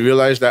 2, and they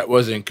realized that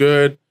wasn't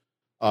good.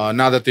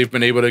 Now that they've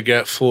been able to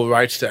get full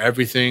rights to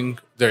everything,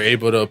 they're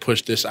able to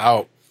push this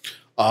out.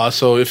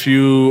 So if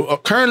you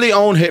currently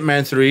own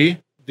Hitman 3,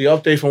 the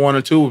update for 1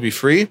 and 2 will be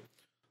free.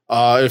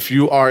 If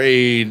you are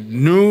a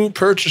new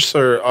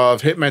purchaser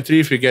of Hitman 3,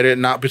 if you get it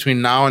not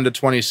between now and the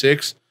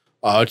 26th,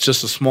 it's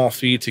just a small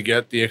fee to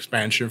get the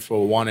expansion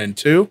for 1 and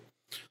 2.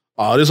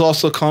 This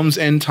also comes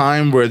in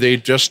time where they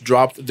just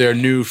dropped their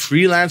new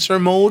Freelancer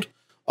mode,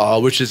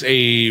 which is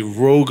a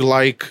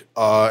roguelike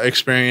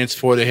experience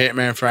for the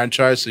Hitman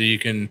franchise. So you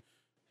can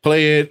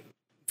play it,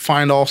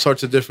 find all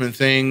sorts of different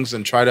things,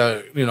 and try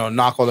to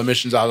knock all the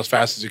missions out as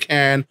fast as you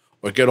can,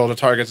 or get all the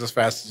targets as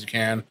fast as you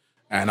can.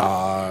 And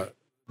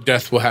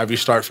death will have you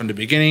start from the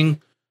beginning,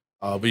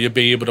 but you'll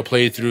be able to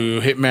play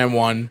through Hitman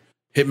 1,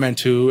 Hitman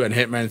 2, and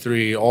Hitman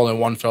 3 all in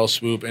one fell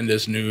swoop in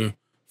this new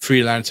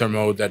Freelancer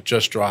mode that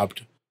just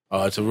dropped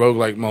It's a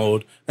roguelike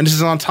mode, and this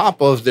is on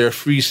top of their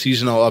free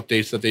seasonal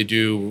updates that they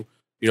do,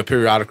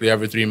 periodically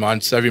every 3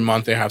 months. Every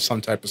month they have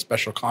some type of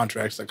special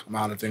contracts that come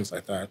out and things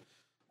like that.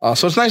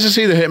 So it's nice to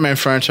see the Hitman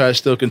franchise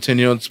still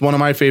continue. It's one of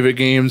my favorite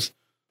games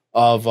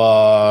of.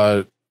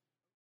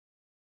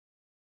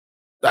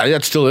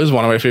 That still is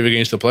one of my favorite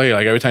games to play.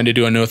 Like every time they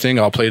do a new thing,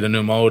 I'll play the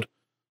new mode.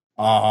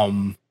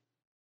 So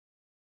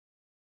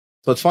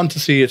it's fun to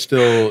see it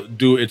still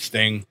do its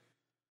thing.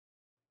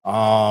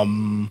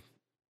 Yes,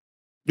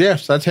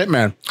 that's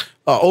Hitman.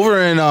 Over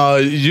in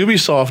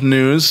Ubisoft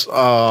news,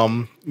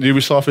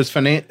 Ubisoft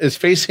is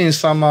facing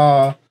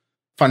some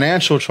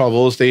financial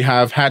troubles. They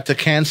have had to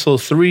cancel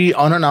 3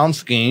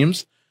 unannounced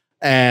games,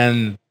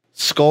 and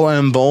Skull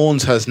and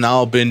Bones has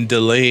now been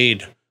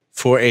delayed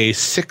for a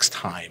 6th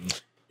time.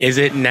 Is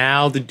it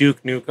now the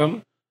Duke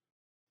Nukem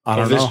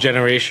of this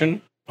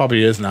generation?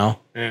 Probably is now.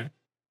 Yeah.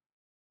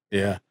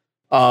 Yeah.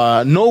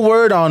 No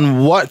word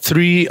on what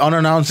 3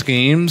 unannounced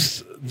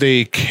games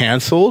they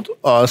canceled.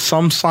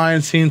 Some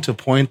signs seem to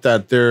point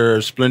that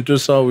their Splinter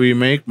Cell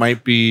remake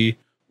might be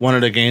one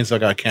of the games that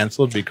got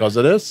canceled because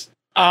of this.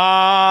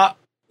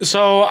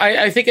 So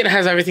I think it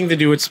has everything to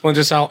do with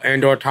Splinter Cell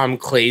and or Tom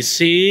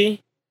Clancy.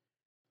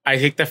 I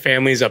think the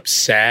family's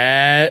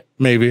upset.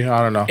 Maybe.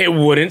 I don't know. It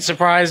wouldn't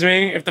surprise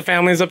me if the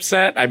family's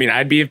upset. I mean,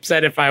 I'd be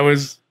upset if I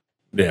was.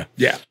 Yeah.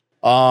 Yeah.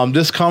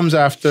 This comes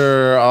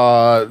after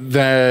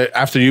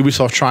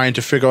Ubisoft trying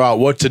to figure out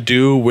what to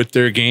do with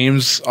their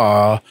games.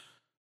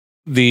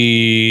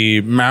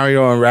 The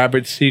Mario and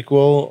Rabbids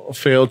sequel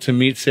failed to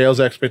meet sales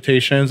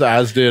expectations,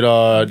 as did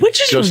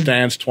Just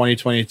Dance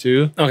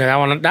 2022.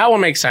 Okay, that one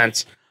makes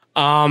sense.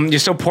 You're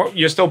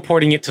still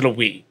porting it to the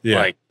Wii. Yeah.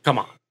 Like, come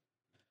on.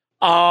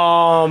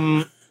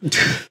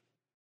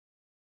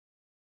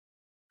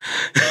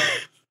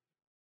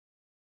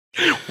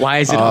 Why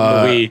is it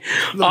on the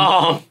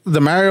Wii? The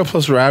Mario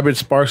plus Rabbids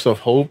Sparks of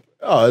Hope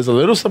is a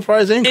little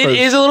surprising. It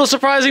is a little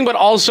surprising, but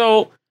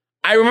also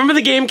I remember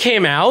the game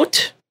came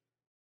out,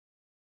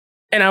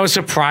 and I was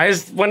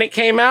surprised when it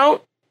came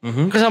out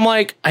because I'm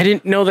like, I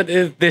didn't know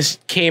that this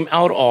came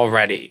out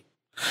already.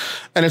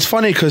 And it's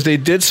funny because they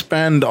did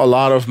spend a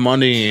lot of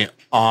money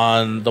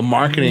on the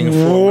marketing for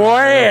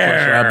Mario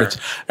plus Rabbids.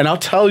 And I'll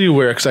tell you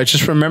where, because I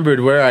just remembered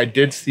where I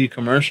did see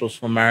commercials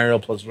for Mario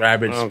plus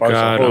Rabbids. Oh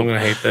God, I'm gonna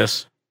hate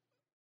this.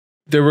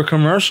 There were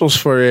commercials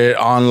for it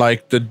on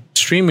like the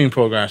streaming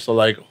programs, so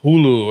like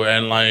Hulu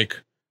and like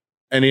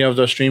any of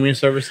the streaming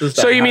services.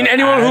 So you mean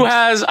anyone who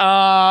has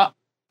a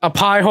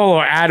Pi-hole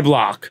or ad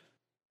block?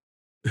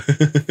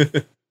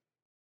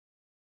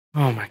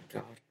 Oh my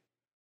God.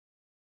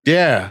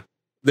 Yeah,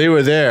 they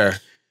were there.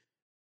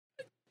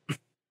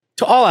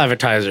 To all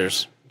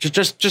advertisers,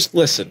 just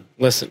listen.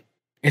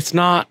 It's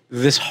not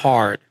this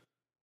hard.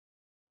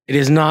 It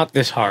is not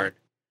this hard.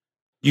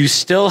 You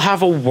still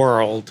have a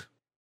world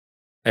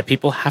that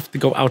people have to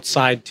go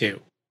outside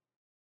to.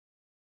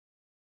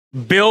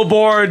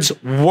 Billboards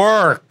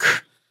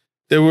work.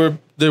 There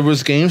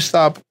was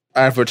GameStop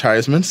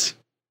advertisements.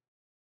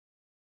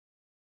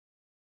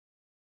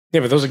 Yeah,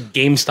 but those are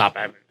GameStop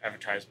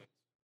advertisements.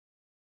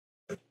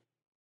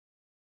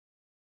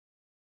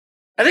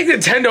 I think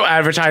Nintendo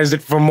advertised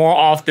it for more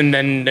often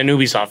than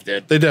Ubisoft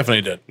did. They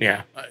definitely did.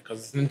 Yeah. Because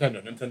it's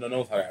Nintendo. Nintendo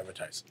knows how to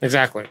advertise.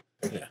 Exactly.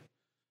 Yeah.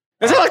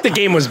 It's not like the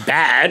game was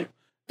bad.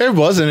 It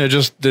wasn't. It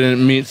just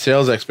didn't meet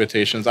sales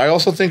expectations. I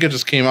also think it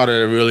just came out at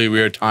a really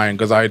weird time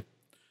because I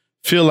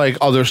feel like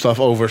other stuff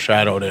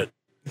overshadowed it.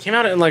 It came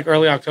out in like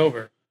early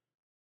October.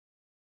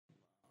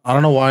 I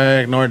don't know why I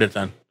ignored it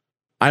then.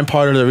 I'm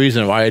part of the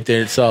reason why it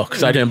didn't sell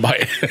because I didn't buy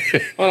it.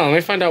 Hold on, let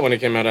me find out when it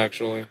came out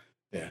actually.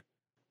 Yeah.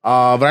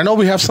 But I know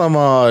we have some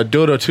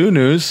Dota 2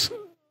 news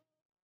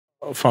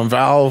from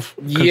Valve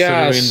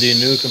considering the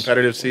new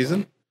competitive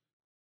season.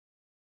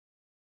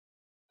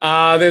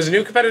 There's a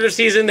new competitive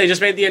season. They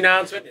just made the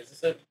announcement. Is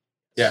this it?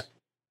 Yeah.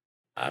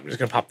 I'm just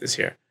going to pop this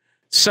here.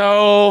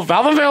 So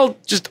Valve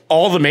unveiled just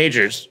all the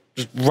majors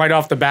just right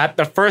off the bat.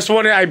 The first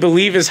one, I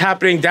believe, is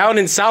happening down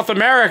in South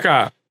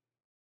America.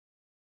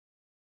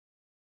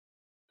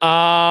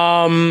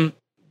 The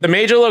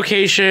major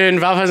location,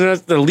 Valve has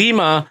announced the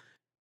Lima.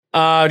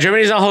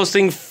 Germany is now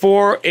hosting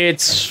for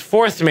its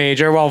 4th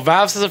major, while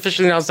Valve has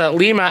officially announced that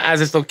Lima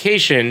as its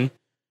location.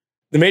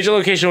 The major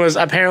location was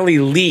apparently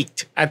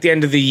leaked at the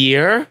end of the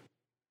year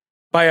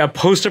by a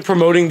poster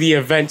promoting the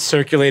event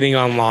circulating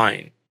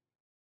online.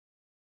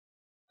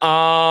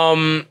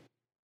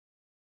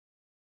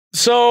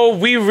 So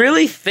we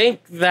really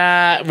think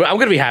that I'm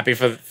going to be happy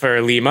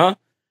for Lima.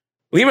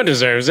 Lima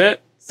deserves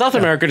it. South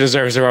America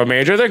deserves their own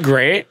major. They're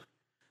great.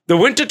 The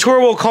winter tour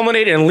will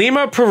culminate in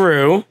Lima,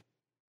 Peru,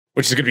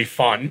 which is going to be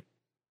fun.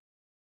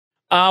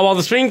 While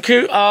the spring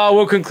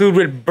will conclude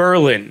with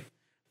Berlin.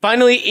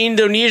 Finally,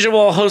 Indonesia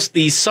will host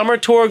the summer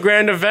tour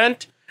grand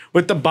event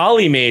with the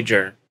Bali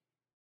major.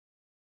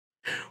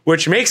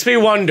 Which makes me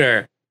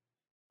wonder,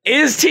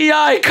 is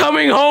T.I.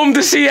 coming home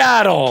to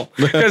Seattle?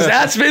 Because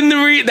that's been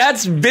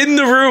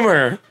the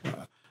rumor.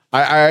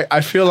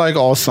 I feel like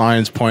all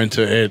signs point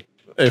to it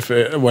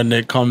when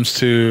it comes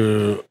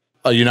to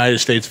a United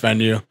States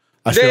venue.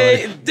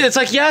 It's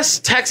like, yes,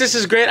 Texas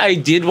is great. I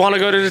did want to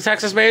go to the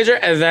Texas major,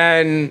 and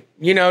then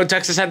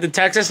Texas had the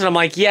Texas, and I'm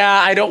like, yeah,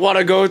 I don't want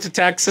to go to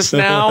Texas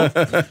now.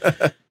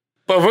 But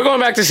if we're going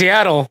back to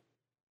Seattle,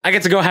 I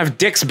get to go have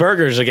Dick's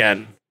Burgers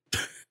again.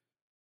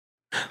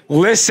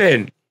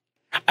 Listen,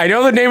 I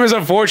know the name is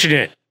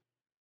unfortunate,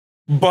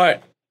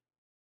 but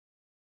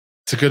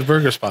it's a good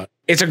burger spot.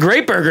 It's a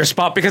great burger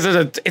spot because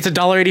it's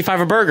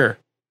 $1.85 a burger.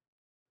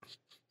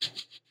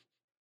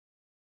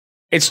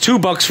 It's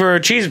 $2 for a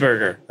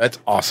cheeseburger. That's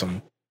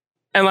awesome.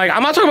 And like,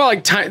 I'm not talking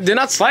about like they're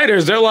not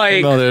sliders. They're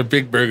like they're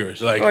big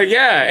burgers. Like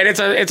yeah, and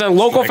it's a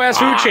local fast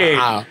food chain.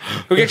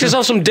 Go get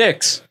yourself some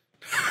Dicks.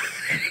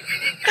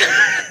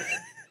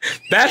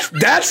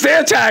 That's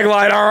their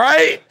tagline. All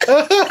right.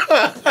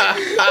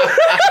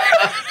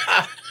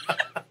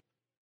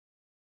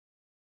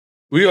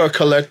 We are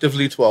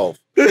collectively 12.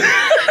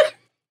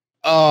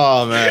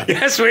 Oh man.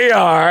 Yes, we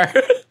are.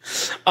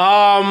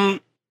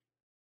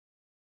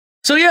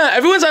 So yeah,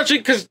 everyone's actually,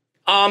 because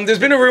there's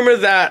been a rumor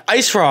that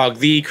Ice Frog,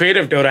 the creator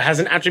of Dota,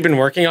 hasn't actually been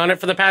working on it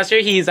for the past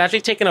year. He's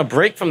actually taken a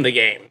break from the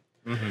game.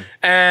 Mm-hmm.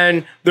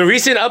 And the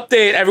recent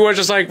update, everyone's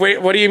just like,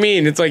 wait, what do you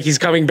mean? It's like he's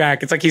coming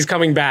back. It's like he's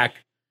coming back.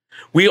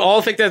 We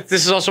all think that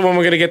this is also when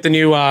we're going to get the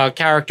new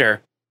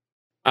character.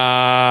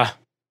 I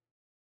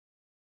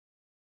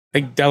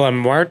think De La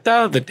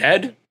Muerta, the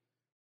Dead,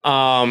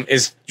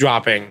 is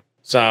dropping.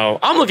 So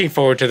I'm looking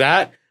forward to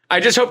that. I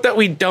just hope that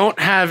we don't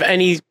have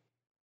any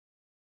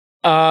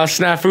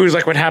snafus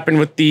like what happened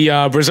with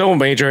the Brazil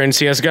major in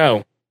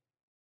CSGO.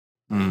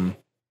 You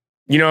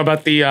know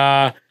about the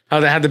how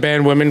they had to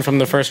ban women from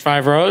the first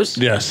 5 rows?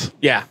 Yes.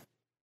 Yeah.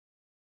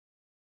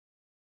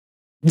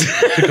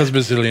 Because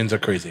Brazilians are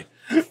crazy.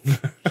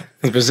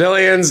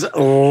 Brazilians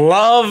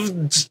love,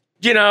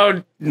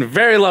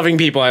 very loving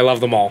people. I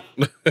love them all.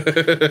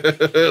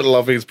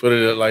 Loving's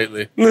putting it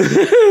lightly.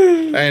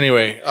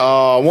 Anyway,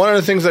 one of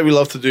the things that we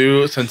love to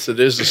do, since it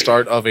is the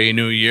start of a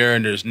new year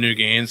and there's new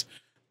games,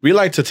 we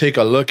like to take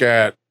a look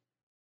at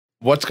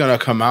what's going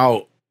to come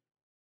out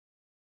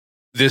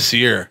this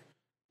year.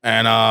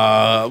 And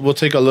we'll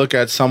take a look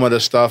at some of the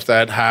stuff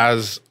that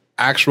has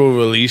actual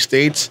release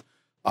dates.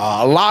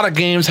 A lot of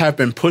games have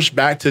been pushed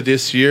back to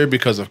this year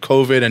because of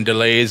COVID and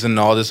delays and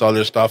all this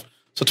other stuff.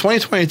 So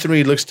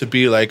 2023 looks to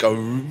be like a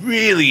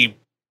really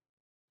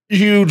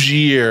huge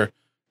year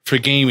for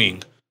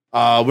gaming.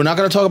 We're not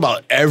going to talk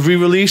about every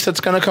release that's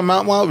going to come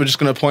out. Well, we're just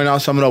going to point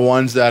out some of the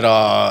ones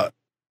that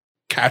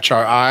catch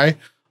our eye.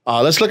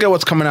 Let's look at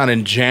what's coming out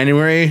in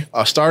January,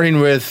 starting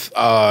with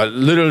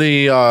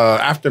literally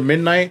after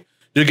midnight.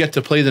 You get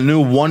to play the new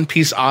One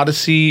Piece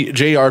Odyssey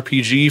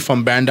JRPG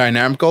from Bandai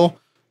Namco,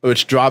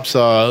 which drops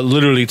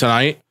literally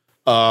tonight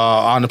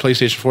on the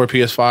PlayStation 4,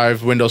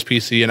 PS5, Windows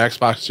PC, and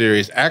Xbox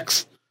Series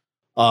X.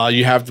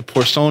 You have the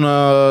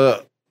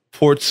Persona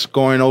ports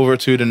going over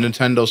to the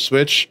Nintendo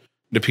Switch,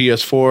 the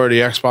PS4,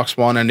 the Xbox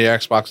One, and the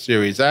Xbox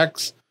Series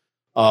X.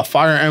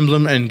 Fire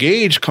Emblem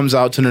Engage comes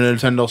out to the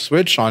Nintendo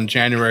Switch on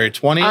January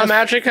 20th. I'm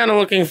actually kind of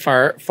looking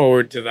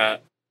forward to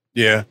that.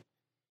 Yeah.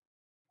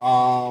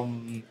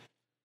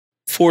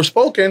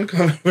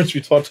 Forspoken, which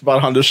we talked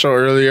about on the show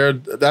earlier,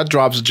 that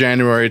drops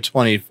January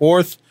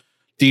 24th.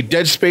 The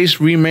Dead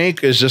Space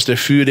remake is just a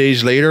few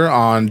days later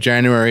on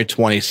January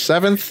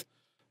 27th.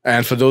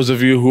 And for those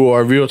of you who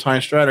are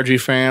real-time strategy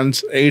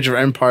fans, Age of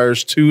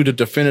Empires 2, the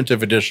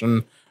definitive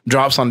edition,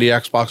 drops on the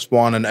Xbox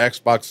One and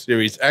Xbox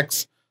Series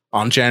X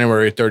on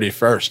January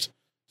 31st.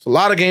 So a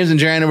lot of games in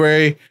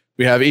January.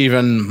 We have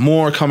even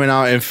more coming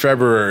out in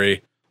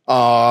February.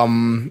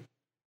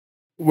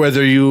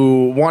 Whether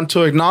you want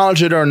to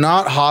acknowledge it or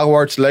not,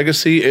 Hogwarts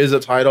Legacy is a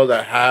title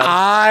that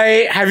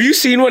has... Have you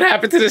seen what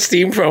happened to the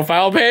Steam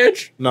profile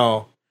page?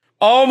 No.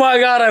 Oh my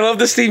god, I love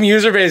the Steam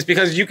user base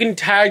because you can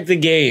tag the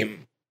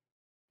game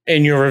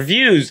in your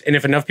reviews, and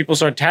if enough people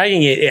start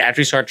tagging it, it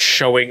actually starts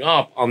showing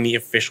up on the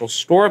official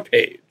store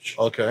page.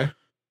 Okay.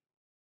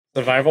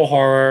 Survival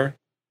horror,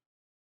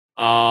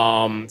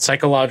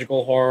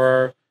 psychological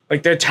horror.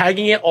 Like, they're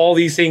tagging it all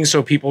these things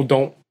so people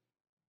don't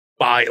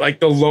buy like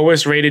the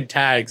lowest rated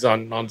tags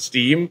on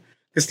Steam,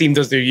 because Steam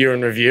does their year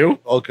in review.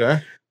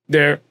 Okay.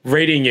 They're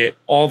rating it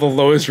all the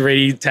lowest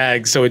rated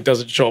tags so it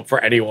doesn't show up for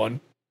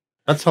anyone.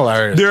 That's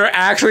hilarious. They're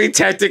actually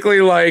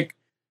technically like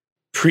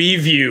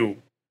preview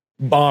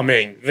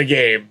bombing the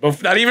game.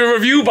 Not even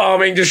review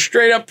bombing, just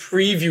straight up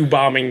preview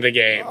bombing the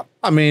game.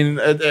 I mean,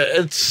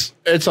 it's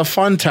a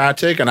fun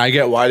tactic, and I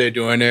get why they're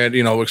doing it,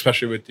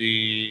 especially with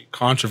the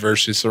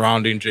controversy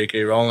surrounding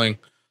J.K. Rowling.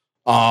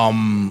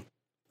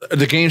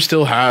 The game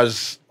still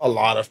has a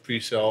lot of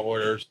pre-sale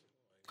orders.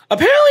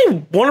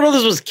 Apparently, Warner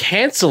Brothers was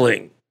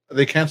canceling.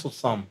 They canceled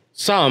some.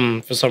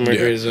 For some weird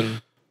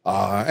reason.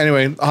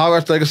 Anyway,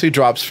 Hogwarts Legacy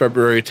drops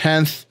February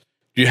 10th.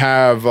 You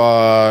have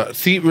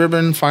Thief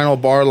Ribbon Final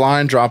Bar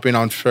Line dropping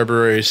on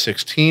February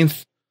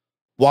 16th.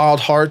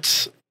 Wild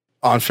Hearts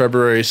on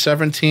February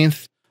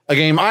 17th. A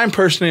game I'm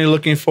personally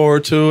looking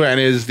forward to and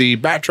is the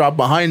backdrop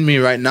behind me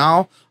right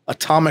now.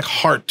 Atomic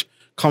Heart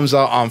comes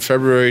out on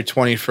February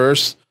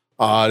 21st.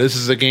 This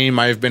is a game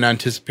I've been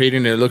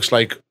anticipating. It looks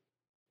like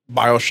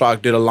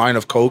BioShock did a line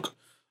of Coke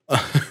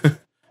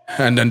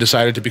and then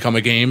decided to become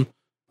a game.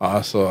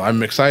 So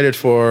I'm excited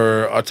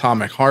for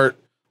Atomic Heart.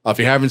 If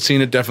you haven't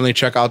seen it, definitely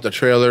check out the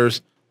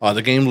trailers.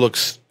 The game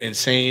looks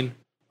insane.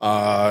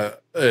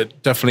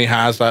 It definitely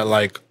has that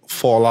like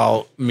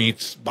Fallout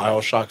meets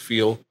BioShock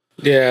feel.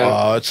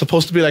 Yeah. It's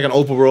supposed to be like an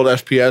open world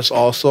FPS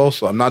also,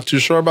 so I'm not too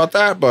sure about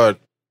that, but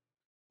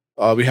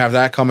we have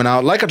that coming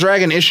out. Like a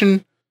Dragon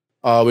Ishin,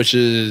 which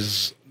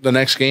is the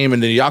next game in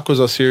the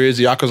Yakuza series.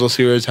 The Yakuza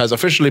series has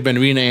officially been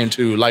renamed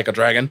to Like a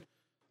Dragon.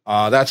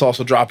 That's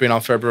also dropping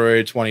on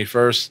February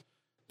 21st.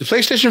 The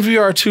PlayStation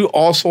VR 2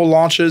 also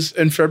launches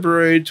in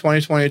February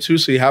 2022,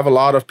 so you have a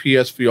lot of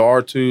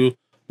PSVR 2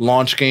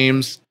 launch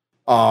games.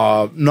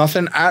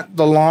 Nothing at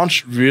the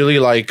launch really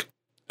like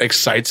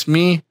excites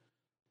me.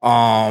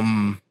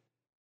 Outside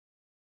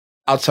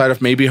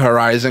of maybe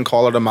Horizon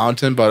Call of the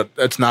Mountain, but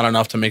it's not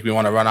enough to make me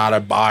want to run out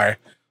and buy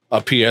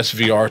a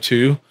PSVR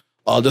 2.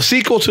 The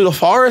sequel to The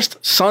Forest,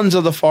 Sons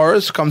of the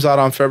Forest, comes out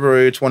on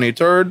February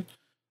 23rd.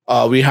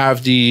 We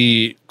have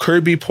the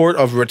Kirby port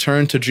of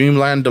Return to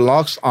Dreamland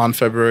Deluxe on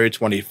February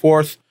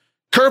 24th.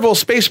 Kerbal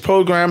Space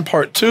Program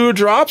Part 2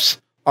 drops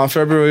on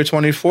February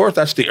 24th.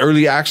 That's the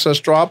early access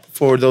drop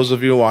for those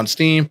of you on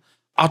Steam.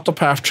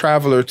 Octopath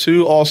Traveler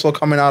 2 also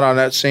coming out on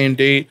that same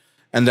date.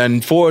 And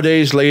then 4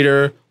 days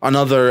later,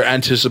 another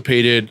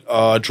anticipated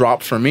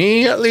drop for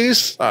me, at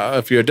least.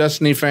 If you're a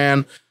Destiny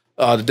fan,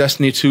 the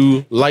Destiny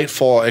 2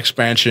 Lightfall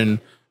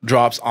expansion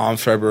drops on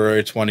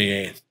February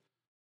 28th.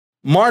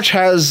 March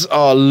has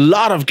a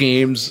lot of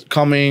games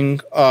coming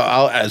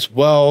out as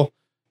well.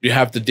 You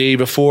have the day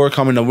before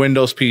coming to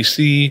Windows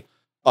PC.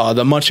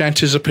 The much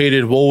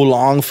anticipated Wo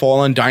Long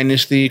Fallen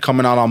Dynasty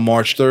coming out on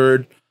March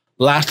 3rd.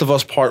 Last of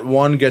Us Part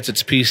 1 gets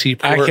its PC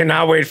port. I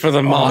cannot wait for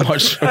the mod.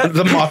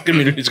 The mod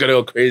community is going to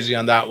go crazy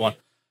on that one.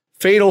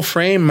 Fatal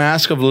Frame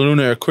Mask of the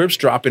Lunar Eclipse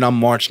dropping on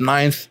March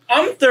 9th.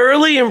 I'm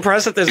thoroughly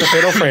impressed that there's a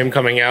Fatal Frame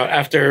coming out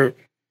after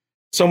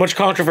so much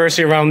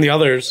controversy around the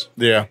others.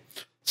 Yeah.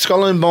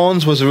 Skull and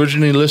Bones was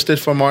originally listed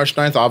for March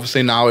 9th.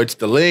 Obviously, now it's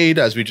delayed,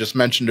 as we just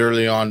mentioned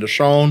earlier on the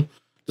show.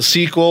 The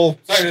sequel.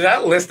 Sorry, did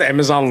that list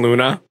Amazon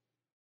Luna?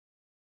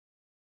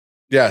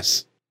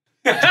 Yes.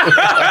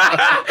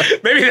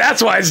 Maybe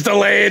that's why it's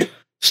delayed.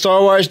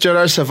 Star Wars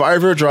Jedi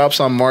Survivor drops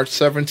on March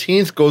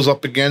 17th. Goes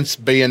up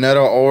against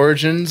Bayonetta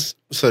Origins,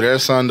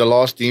 Cereza and the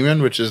Lost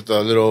Demon, which is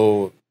the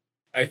little...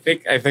 I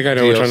think I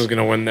know which one's going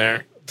to win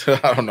there.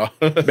 I don't know.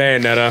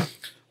 Bayonetta.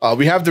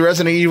 We have the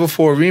Resident Evil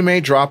 4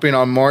 remake dropping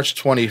on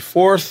March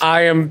 24th.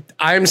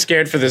 I am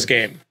scared for this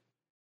game.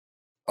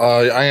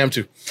 I am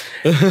too.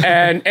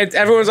 And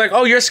everyone's like,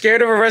 "Oh, you're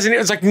scared of a Resident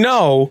Evil?" It's like,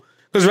 no,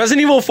 because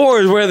Resident Evil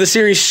 4 is where the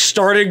series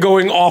started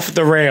going off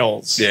the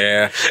rails.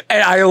 Yeah,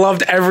 and I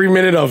loved every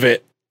minute of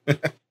it.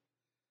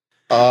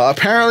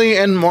 Apparently,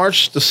 in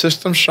March, the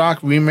System Shock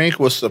remake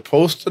was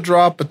supposed to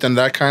drop, but then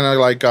that kind of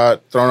like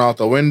got thrown out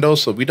the window.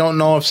 So we don't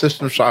know if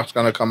System Shock's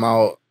going to come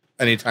out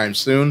anytime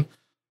soon.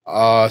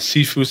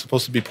 Sifu is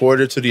supposed to be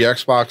ported to the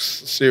Xbox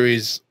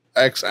Series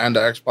X and the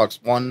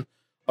Xbox One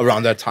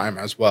around that time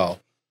as well.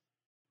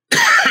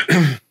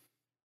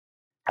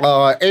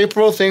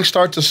 April, things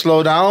start to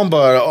slow down,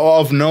 but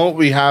of note,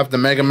 we have the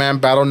Mega Man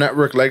Battle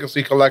Network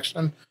Legacy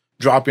Collection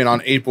dropping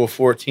on April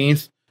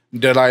 14th.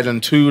 Dead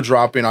Island 2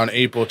 dropping on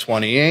April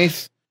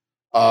 28th.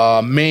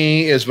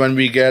 May is when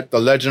we get The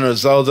Legend of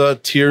Zelda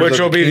Tears of the Kingdom. Which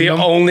will be the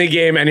only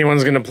game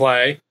anyone's going to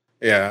play.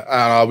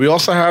 Yeah, we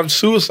also have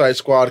Suicide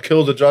Squad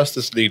Kill the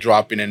Justice League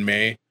dropping in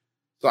May.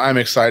 So I'm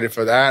excited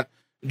for that.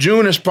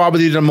 June is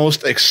probably the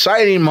most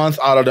exciting month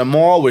out of them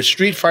all, with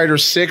Street Fighter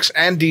 6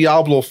 and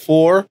Diablo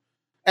 4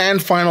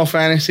 and Final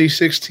Fantasy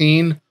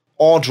 16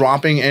 all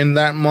dropping in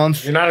that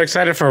month. You're not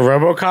excited for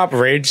RoboCop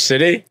Rage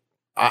City?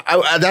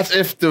 That's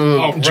if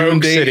the June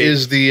date City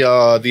is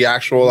the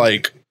actual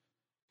like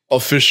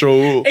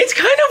official. It's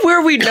kind of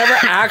where we never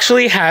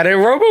actually had a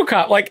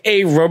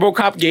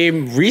RoboCop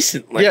game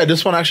recently. Yeah,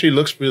 this one actually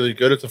looks really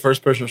good. It's a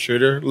first-person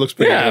shooter. It looks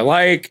pretty good.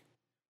 Like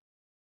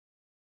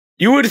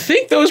you would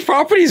think those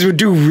properties would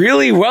do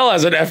really well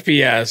as an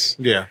FPS.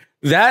 Yeah,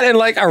 that and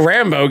like a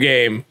Rambo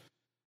game.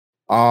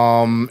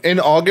 In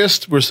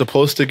August, we're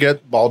supposed to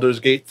get Baldur's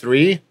Gate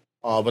 3,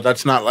 but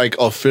that's not like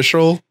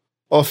official.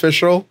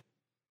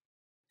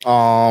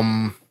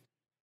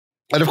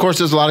 And of course,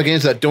 there's a lot of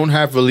games that don't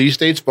have release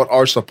dates, but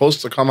are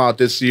supposed to come out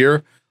this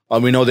year.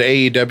 We know the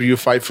AEW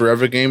Fight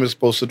Forever game is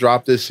supposed to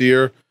drop this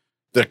year.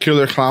 The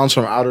Killer Clowns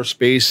from Outer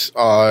Space,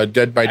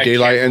 Dead by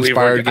Daylight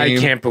inspired game.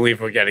 I can't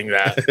believe we're getting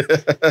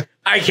that.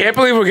 I can't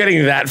believe we're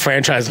getting that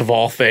franchise of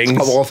all things.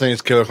 Of all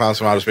things, Killer Clowns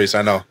from Outer Space,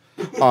 I know.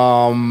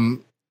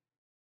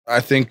 I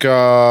think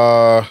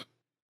there's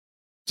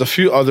a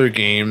few other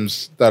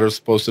games that are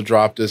supposed to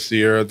drop this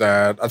year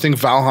that I think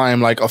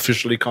Valheim like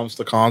officially comes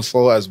to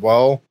console as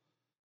well.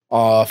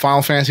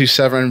 Final Fantasy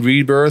VII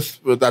Rebirth,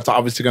 that's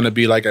obviously going to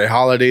be like a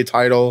holiday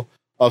title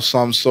of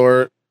some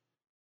sort.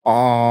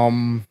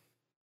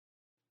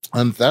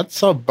 And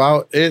that's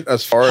about it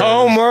as far as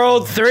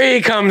Homeworld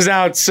 3 comes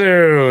out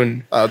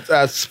soon.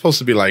 That's supposed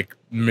to be like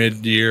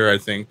mid-year, I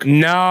think.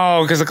 No,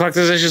 because the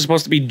collector's edition is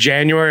supposed to be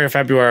January or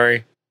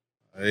February.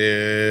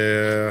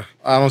 Yeah,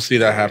 I don't see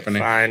that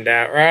happening. Find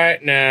out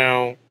right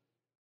now.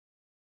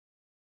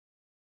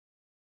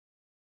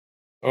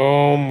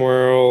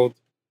 Homeworld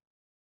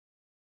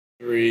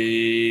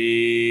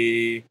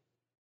 3.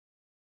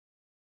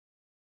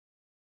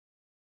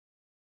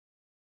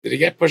 Did it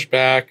get pushed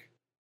back?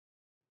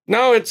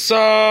 No, it's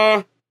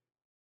quarter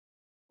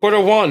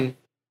 1,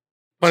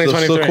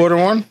 2023. Still quarter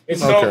 1?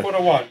 It's still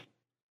quarter 1.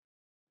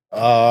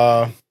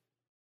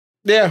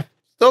 Yeah,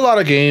 still a lot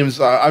of games.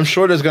 I'm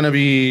sure there's gonna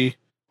be.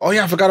 Oh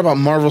yeah, I forgot about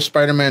Marvel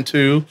Spider-Man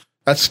 2.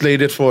 That's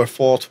slated for a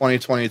fall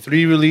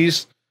 2023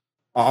 release.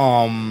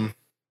 I'm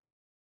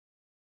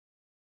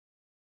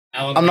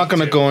not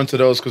gonna go into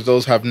those because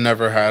those have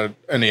never had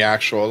any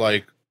actual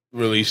like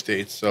release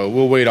dates. So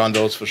we'll wait on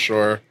those for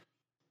sure.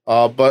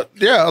 But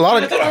yeah, a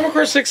lot I thought Armored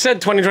Core 6 said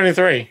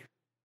 2023.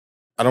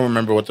 I don't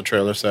remember what the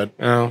trailer said.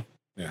 Oh.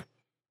 Yeah.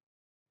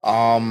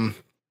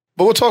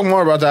 But we'll talk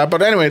more about that.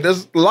 But anyway,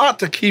 there's a lot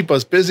to keep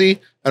us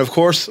busy. And of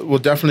course, we'll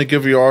definitely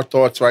give you our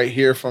thoughts right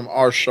here from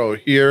our show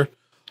here.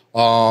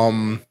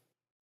 What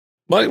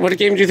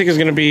game do you think is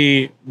going to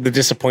be the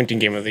disappointing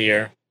game of the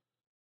year?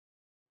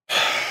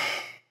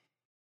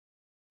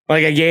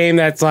 Like a game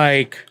that's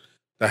like...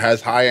 that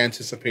has high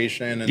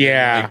anticipation. And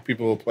then, like,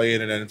 people will play it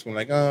and then it's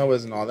like, oh, it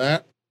wasn't all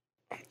that.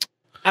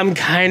 I'm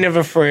kind of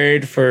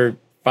afraid for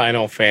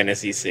Final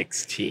Fantasy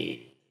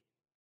 16.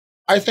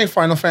 I think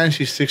Final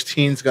Fantasy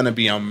 16 is going to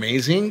be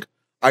amazing.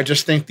 I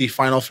just think the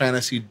Final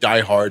Fantasy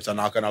diehards are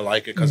not going to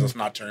like it because it's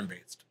not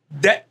turn-based.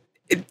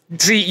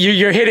 See,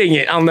 you're hitting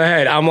it on the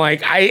head. I'm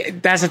like,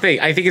 that's the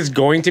thing. I think it's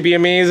going to be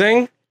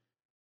amazing.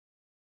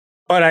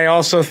 But I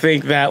also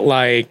think that,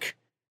 like,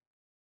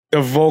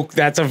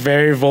 that's a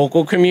very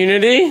vocal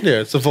community. Yeah,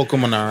 it's a vocal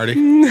minority.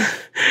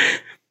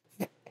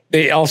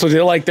 They also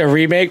did like their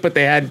remake, but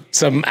they had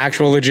some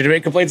actual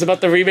legitimate complaints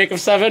about the remake of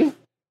 7.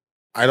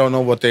 I don't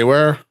know what they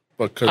were.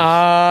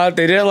 They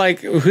did like,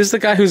 who's the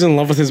guy who's in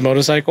love with his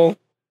motorcycle?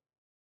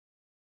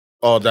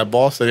 Oh, that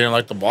boss? They didn't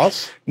like the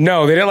boss?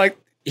 No, they didn't like,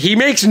 he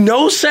makes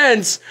no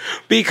sense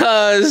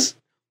because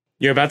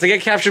you're about to get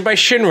captured by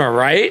Shinra,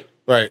 right?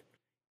 Right.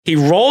 He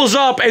rolls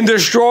up and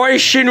destroys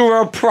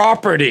Shinra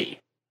property.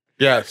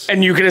 Yes.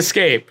 And you can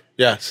escape.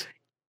 Yes.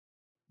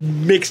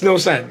 Makes no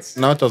sense.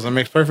 No, it doesn't. It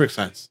makes perfect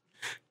sense.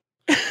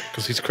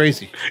 Because he's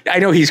crazy. I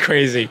know he's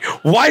crazy.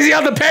 Why is he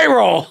on the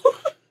payroll?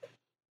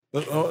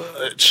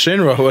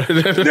 Shinra.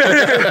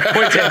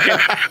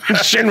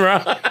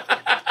 Shinra.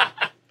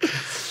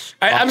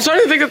 I'm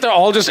starting to think that they're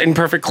all just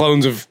imperfect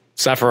clones of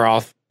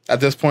Sephiroth. At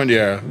this point,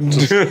 yeah.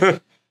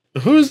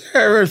 Who's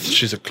Aerith?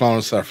 She's a clone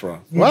of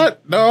Sephiroth.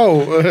 What?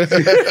 No.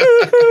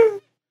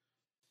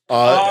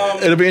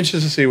 It'll be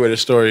interesting to see where the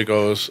story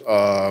goes.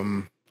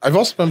 I've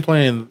also been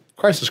playing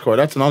Crisis Core.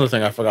 That's another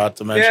thing I forgot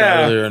to mention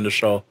earlier in the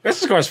show.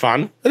 Crisis Core is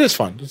fun. It is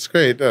fun. It's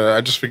great. I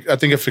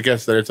think it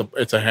forgets that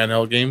it's a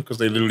handheld game because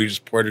they literally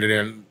just ported it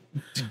in.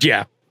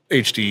 Yeah.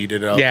 HD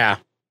did it up. Yeah.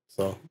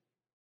 So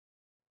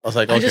I was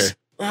like, okay.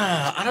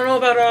 I don't know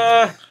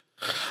about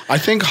I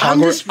think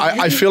Hogwarts.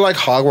 I feel like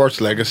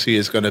Hogwarts Legacy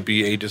is going to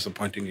be a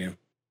disappointing game.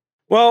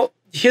 Well,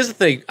 here's the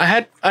thing. I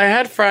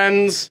had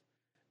friends,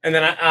 and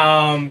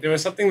then there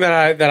was something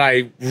that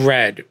I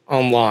read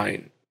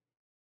online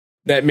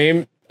that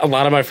made a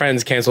lot of my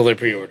friends cancel their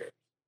pre-order.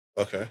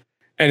 Okay.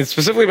 And it's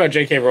specifically about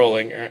J.K.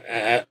 Rowling.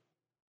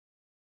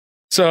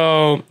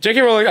 So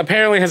J.K. Rowling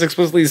apparently has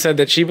explicitly said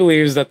that she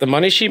believes that the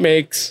money she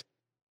makes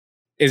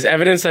is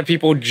evidence that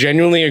people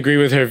genuinely agree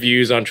with her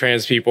views on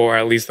trans people, or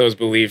at least those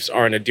beliefs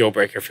aren't a deal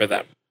breaker for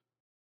them.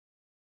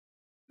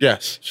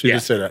 Yes, she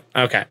did say that.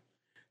 Okay.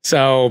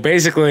 So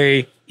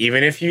basically,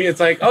 even if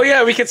it's like, oh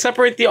yeah, we could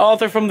separate the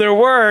author from their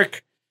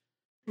work.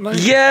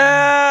 Nice.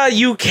 Yeah,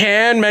 you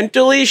can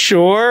mentally,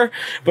 sure.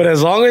 But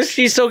as long as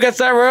she still gets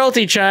that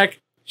royalty check,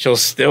 she'll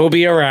still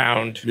be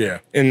around. Yeah.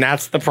 And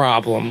that's the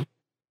problem.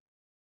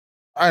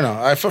 I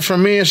know. For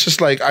me, it's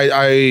just like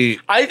I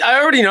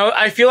already know.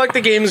 I feel like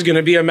the game is going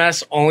to be a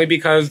mess only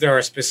because there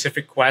are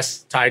specific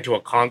quests tied to a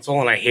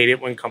console, and I hate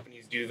it when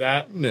companies do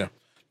that. Yeah.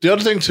 The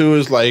other thing too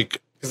is like,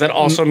 because that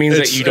also means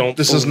that you don't.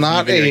 This is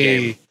not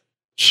a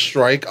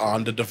strike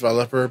on the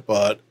developer,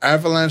 but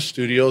Avalanche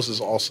Studios is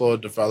also a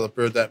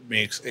developer that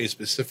makes a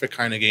specific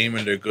kind of game,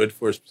 and they're good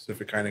for a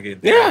specific kind of game.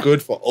 They're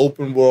good for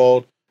open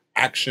world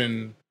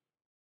action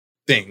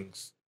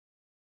things.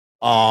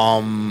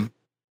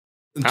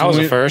 I was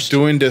the first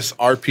doing this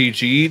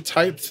RPG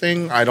type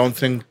thing. I don't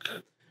think.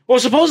 Well,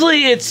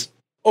 supposedly it's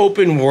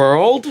open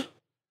world.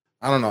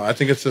 I don't know. I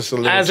think it's just a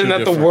little. As in that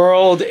different. The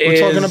world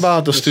is. We're talking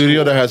about the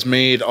studio that has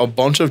made a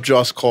bunch of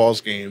Just Cause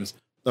games,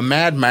 the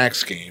Mad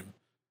Max game.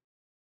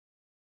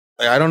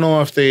 Like, I don't know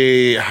if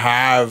they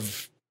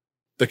have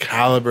the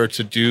caliber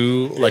to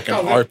do like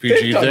an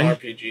RPG thing.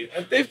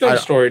 RPG. They've done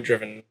story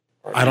driven.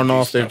 I don't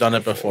know if they've done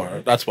it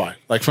before. That's why.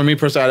 Like for me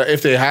personally,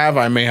 if they have,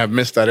 I may have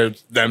missed that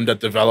it's them that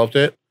developed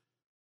it.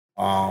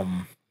 Let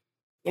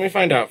me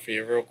find out for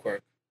you real quick.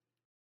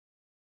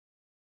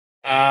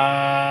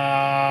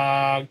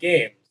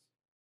 Games.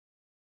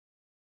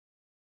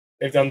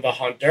 They've done The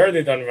Hunter.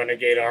 They've done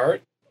Renegade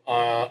Art.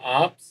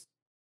 Ops.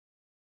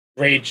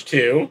 Rage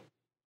 2.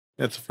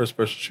 That's a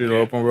first-person shooter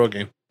open world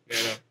game.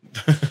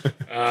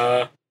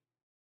 Yeah,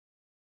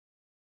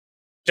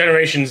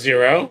 Generation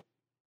Zero,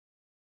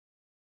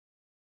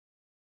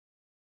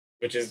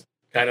 which is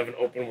kind of an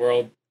open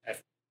world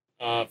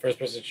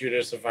first-person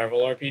shooter survival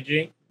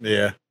RPG.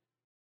 Yeah.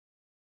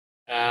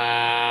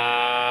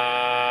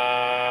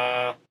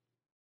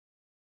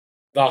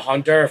 The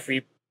Hunter, a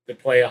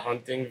free-to-play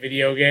hunting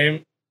video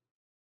game.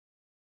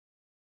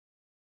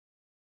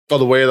 Oh,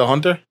 The Way of the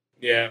Hunter?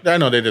 Yeah. I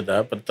know they did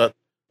that, but that,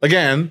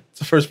 again,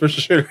 it's a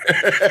first-person shooter.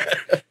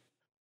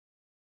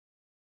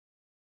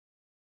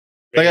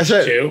 Like I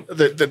said,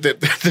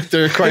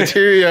 their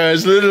criteria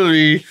is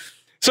literally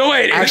so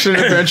wait, action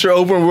adventure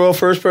open world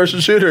first person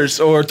shooters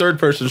or third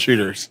person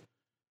shooters.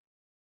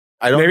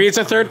 Maybe it's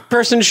a third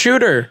person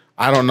shooter.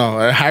 I don't know.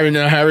 A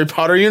Harry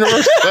Potter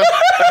universe.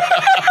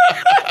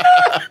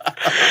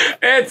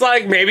 It's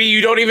like maybe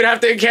you don't even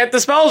have to incant the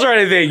spells or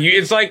anything.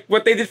 It's like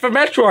what they did for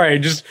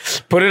Metroid.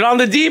 Just put it on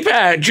the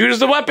D-pad. Choose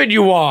the weapon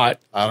you want.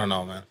 I don't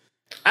know, man.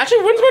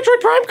 Actually, when's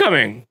Metroid Prime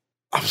coming?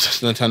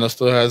 Nintendo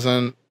still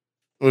hasn't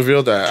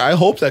revealed that. I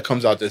hope that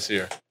comes out this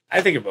year.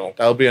 I think it will.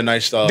 That'll be a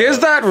nice stuff. There's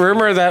that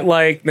rumor that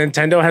like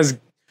Nintendo has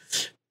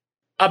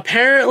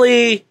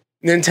apparently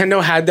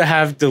Nintendo had to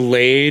have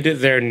delayed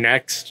their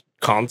next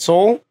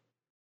console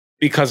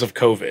because of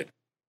COVID.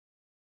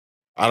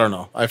 I don't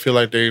know. I feel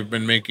like they've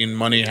been making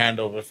money hand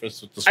over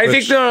fist with the Switch. I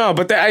think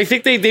I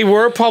think they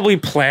were probably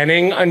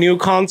planning a new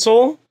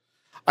console.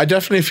 I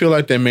definitely feel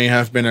like they may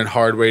have been in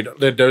hardware.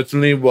 There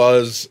definitely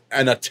was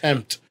an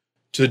attempt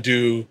to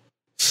do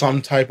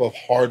some type of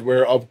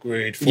hardware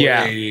upgrade for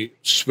a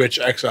Switch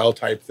XL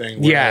type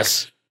thing.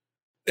 Yes.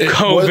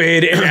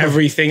 COVID and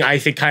everything, I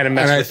think, kind of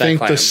messed with that. And I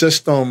think the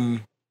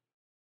system,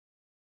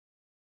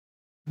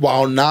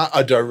 while not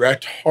a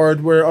direct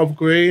hardware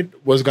upgrade,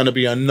 was going to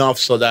be enough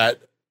so that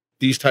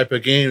these type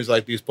of games,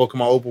 like these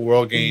Pokemon open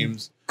world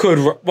games,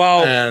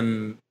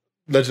 and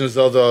Legend of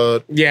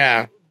Zelda,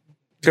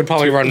 could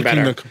probably run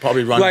better. Could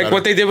probably run like better.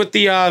 what they did with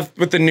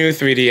the new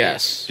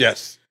 3DS.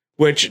 Yes,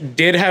 which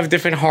did have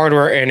different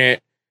hardware in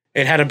it.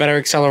 It had a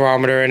better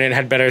accelerometer and it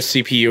had better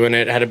CPU in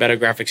it. It had a better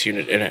graphics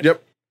unit in it.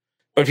 Yep.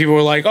 But people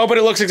were like, "Oh, but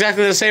it looks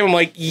exactly the same." I'm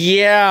like,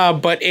 "Yeah,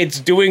 but it's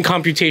doing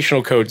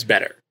computational codes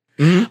better."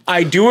 Mm-hmm.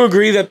 I do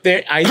agree that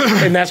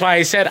and that's why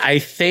I said I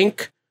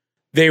think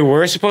they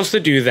were supposed to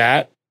do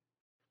that.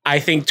 I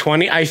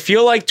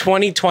feel like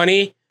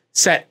 2020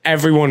 set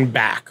everyone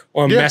back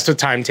or messed with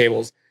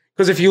timetables.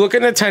 Because if you look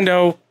at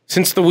Nintendo,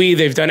 since the Wii,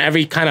 they've done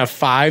every kind of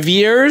 5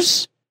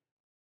 years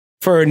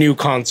for a new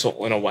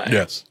console in a way.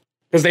 Yes.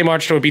 Because they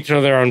march to a beat to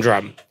their own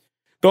drum.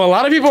 Though a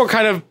lot of people are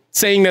kind of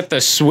saying that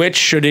the Switch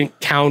shouldn't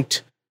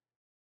count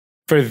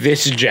for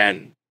this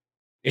gen.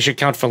 It should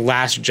count for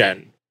last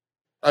gen.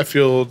 I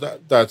feel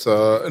that's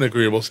an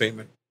agreeable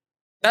statement.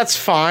 That's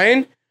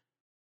fine.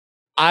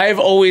 I've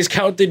always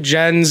counted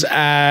gens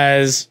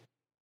as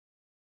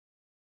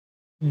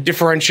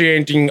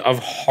differentiating of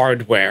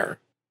hardware.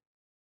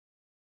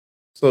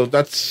 So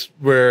that's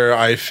where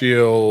I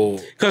feel...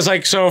 Because,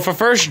 for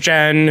first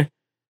gen,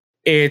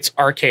 it's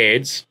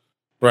arcades.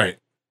 Right.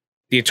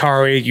 The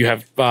Atari, you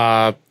have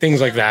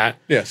things like that.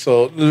 Yeah,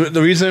 so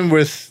the reason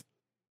with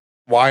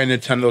why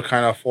Nintendo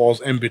kind of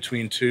falls in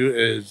between two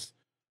is...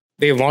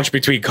 They launch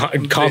between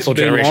console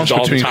generations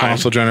all the time.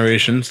 Console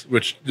generations,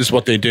 which is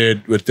what they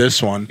did with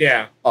this one.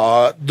 Yeah.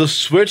 The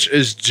Switch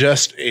is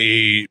just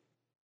a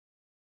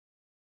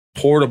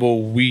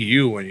portable Wii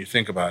U when you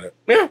think about it.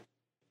 Yeah.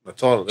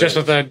 That's all it just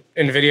is. With the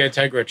NVIDIA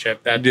Tegra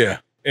chip.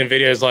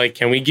 NVIDIA is like,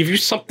 can we give you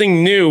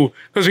something new?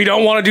 Because we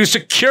don't want to do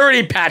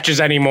security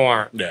patches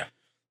anymore. Yeah.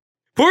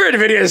 Poor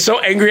NVIDIA is so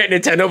angry at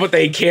Nintendo, but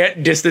they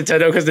can't diss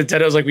Nintendo because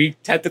Nintendo's like, we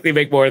technically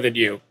make more than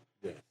you.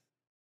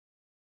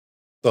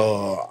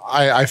 So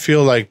I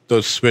feel like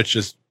the Switch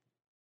is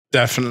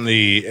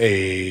definitely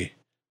a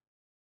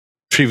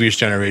previous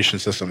generation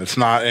system. It's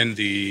not in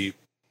the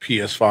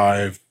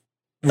PS5,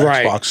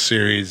 Xbox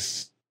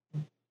Series.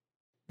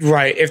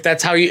 Right. If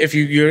that's how if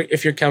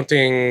you're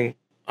counting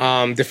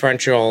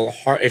differential,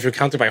 if you're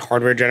counted by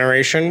hardware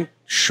generation,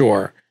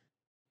 sure.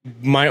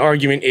 My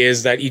argument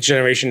is that each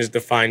generation is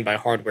defined by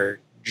hardware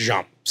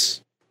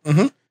jumps.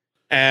 Mm-hmm.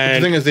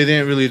 And the thing is, they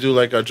didn't really do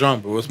like a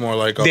jump. It was more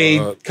like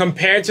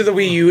compared to the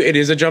Wii U, it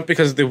is a jump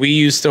because the Wii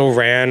U still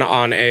ran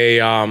on a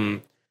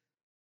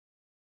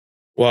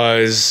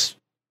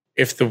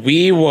if the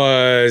Wii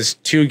was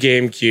 2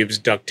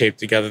 GameCubes duct taped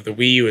together, the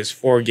Wii U is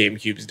 4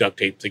 GameCubes duct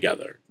taped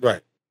together.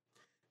 Right.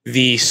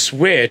 The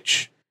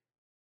Switch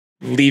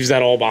leaves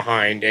that all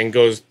behind and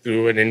goes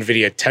through an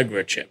NVIDIA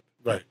Tegra chip.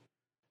 Right.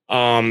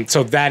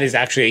 So that is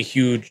actually a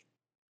huge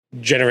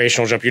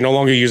generational jump. You're no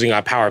longer using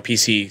a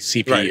PowerPC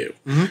CPU. Right.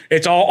 Mm-hmm.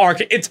 It's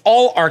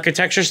all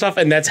architecture stuff,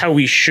 and that's how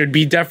we should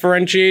be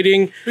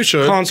differentiating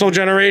console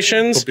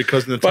generations. But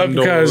because Nintendo,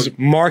 because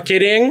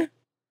marketing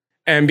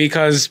and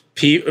because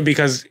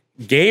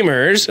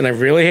gamers, and I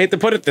really hate to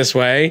put it this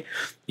way,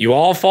 you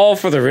all fall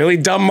for the really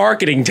dumb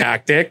marketing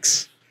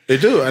tactics. They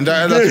do, and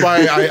that's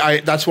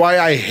why that's why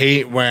I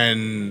hate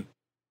when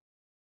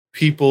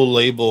people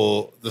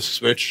label the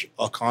Switch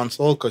a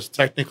console, because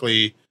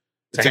technically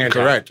it's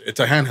incorrect. It's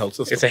a handheld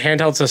system. It's a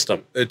handheld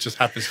system. It just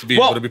happens to be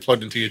able to be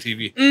plugged into your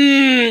TV.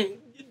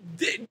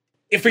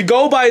 If we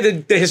go by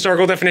the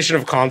historical definition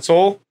of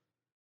console,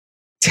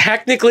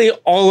 technically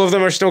all of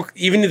them are still,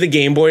 even the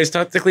Game Boy is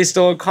technically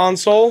still a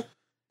console.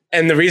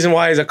 And the reason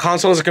why is a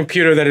console is a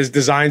computer that is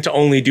designed to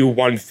only do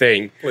one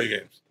thing. Play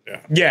games. Yeah.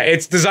 Yeah,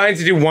 it's designed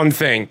to do one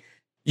thing.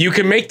 You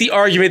can make the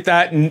argument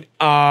that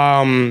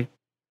the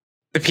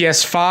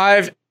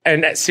PS5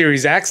 and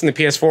Series X and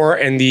the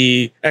PS4 and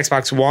the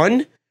Xbox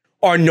One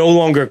are no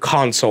longer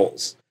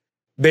consoles.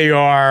 They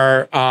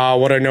are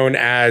what are known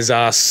as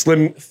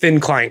slim, thin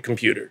client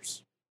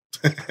computers.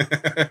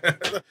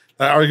 That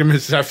argument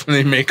is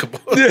definitely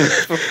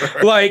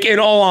makeable. Like, in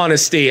all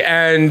honesty,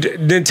 and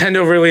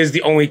Nintendo really is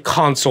the only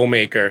console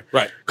maker.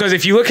 Right. Because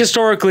if you look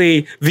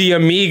historically, the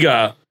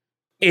Amiga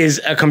is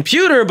a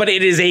computer, but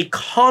it is a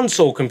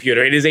console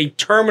computer. It is a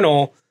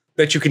terminal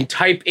that you can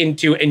type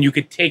into, and you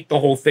could take the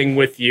whole thing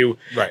with you,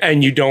 right,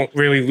 and you don't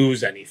really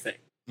lose anything.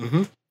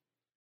 Mm-hmm.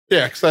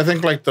 Yeah, because I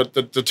think like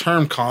the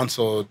term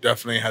console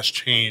definitely has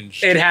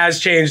changed. It has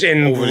changed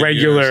in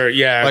regular,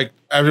 yeah. Like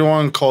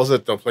everyone calls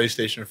it the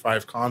PlayStation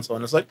 5 console,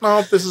 and it's like,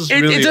 no, this is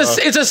really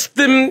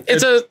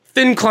it's a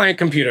thin client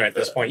computer at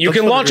this point. You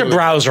can launch a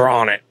browser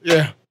on it.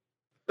 Yeah,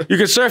 you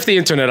could surf the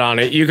internet on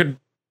it. You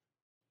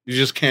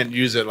just can't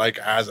use it like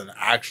as an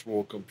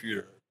actual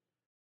computer.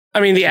 I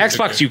mean, the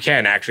Xbox you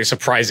can actually,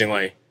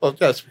 surprisingly. Well,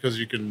 that's because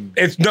you can.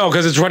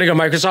 Because it's running on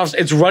Microsoft.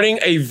 It's running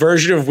a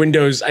version of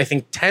Windows, I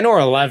think 10 or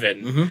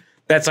 11. Mm-hmm.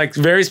 That's like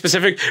very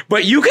specific,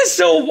 but you can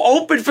still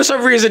open for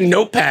some reason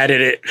Notepad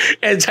in it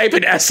and type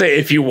an essay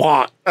if you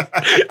want.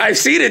 I've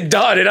seen it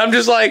done, and I'm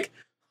just like,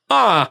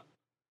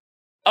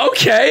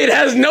 okay, it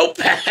has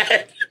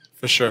Notepad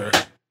for sure.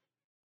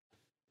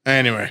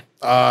 Anyway,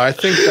 I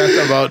think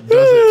that about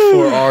does it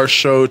for our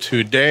show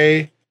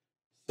today.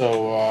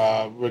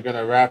 So we're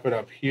gonna wrap it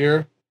up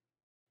here.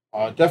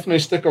 Definitely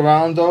stick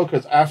around though,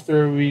 because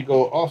after we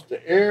go off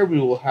the air, we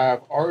will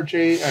have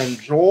RJ and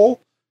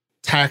Joel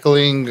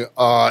tackling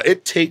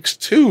It Takes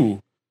Two.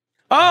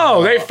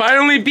 Oh, they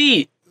finally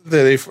beat.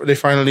 They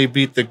finally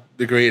beat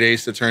the Great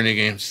Ace Attorney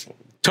games.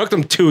 Took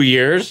them 2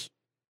 years.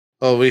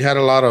 Oh, we had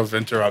a lot of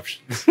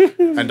interruptions,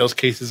 and those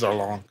cases are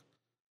long.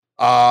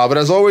 But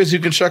as always, you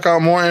can check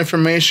out more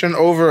information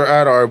over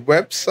at our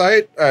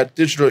website at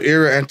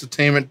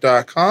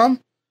digitaleraentertainment.com.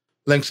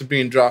 Links are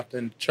being dropped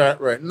in the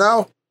chat right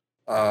now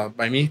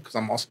by me, because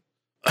I'm awesome.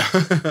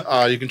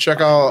 You can check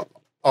out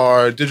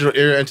our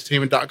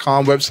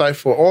digitaleraentertainment.com website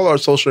for all our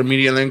social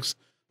media links,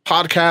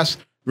 podcasts,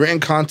 written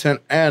content,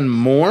 and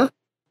more.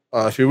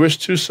 If you wish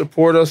to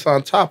support us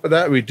on top of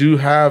that, we do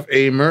have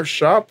a merch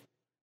shop.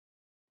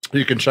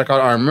 You can check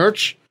out our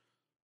merch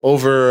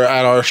over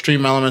at our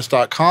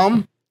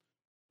streamelements.com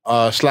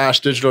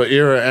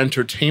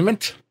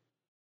 /digitaleraentertainment.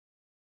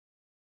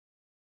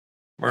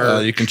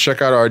 You can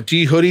check out our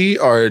D hoodie,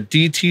 our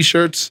D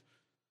t-shirts,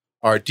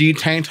 our D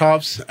tank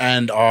tops,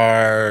 and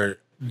our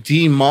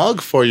D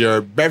mug for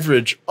your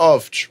beverage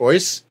of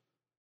choice.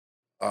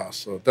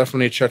 So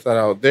definitely check that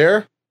out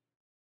there.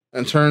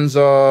 In terms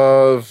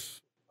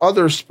of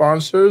other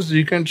sponsors,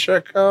 you can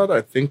check out,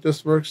 I think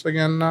this works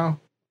again now.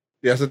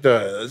 Yes, it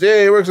does.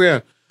 Yeah, it works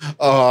again.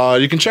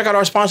 You can check out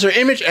our sponsor,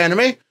 Image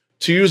Anime,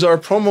 to use our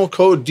promo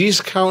code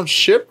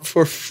DISCOUNTSHIP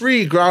for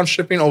free ground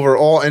shipping over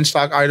all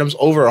in-stock items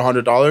over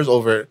 $100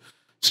 over it.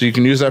 So you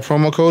can use that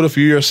promo code if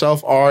you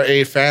yourself are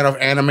a fan of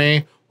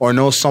anime or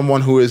know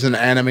someone who is an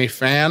anime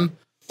fan.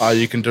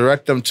 You can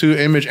direct them to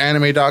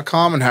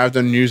imageanime.com and have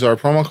them use our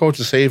promo code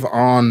to save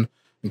on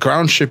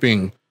ground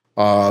shipping,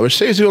 which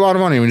saves you a lot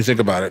of money when you think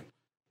about it.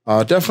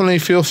 Definitely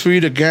feel free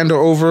to gander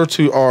over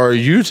to our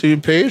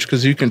YouTube page,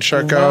 because you can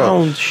check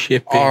out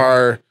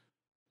our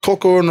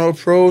Coco no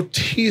Pro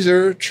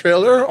teaser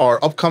trailer,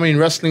 our upcoming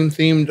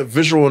wrestling-themed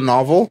visual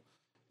novel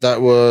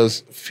that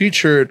was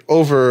featured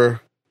over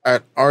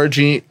at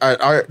IGN's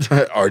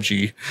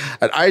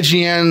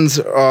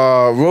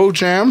Road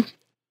Jam.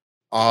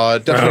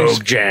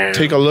 Definitely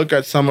take a look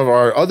at some of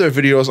our other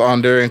videos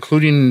on there,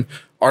 including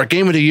our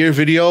Game of the Year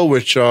video,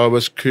 which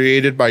was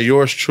created by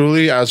yours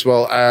truly, as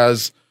well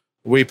as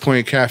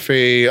Waypoint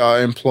Cafe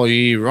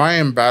employee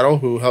Ryan Battle,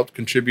 who helped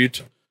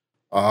contribute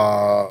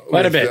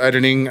quite a bit,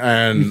 editing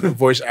and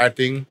voice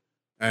acting,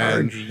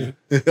 and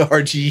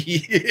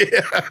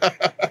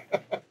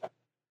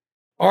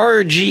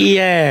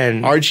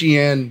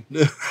RGN.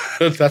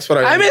 That's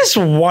what I miss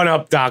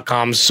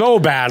OneUp.com so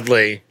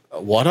badly.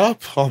 What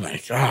Up? Oh my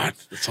god,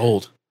 it's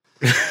old.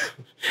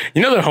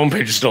 You know their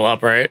homepage is still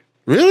up, right?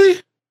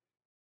 Really?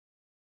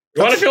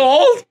 You want to feel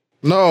old?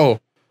 No,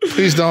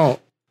 please don't.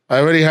 I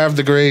already have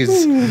the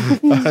grades.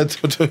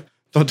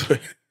 Don't do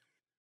it.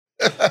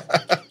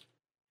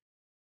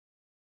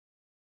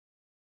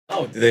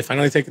 Oh, did they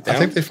finally take it down? I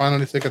think they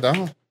finally take it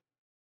down.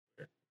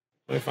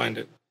 Let me find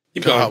it.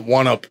 Keep going.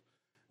 One Up.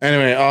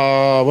 Anyway,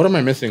 what am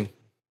I missing?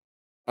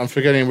 I'm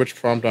forgetting which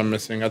prompt I'm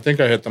missing. I think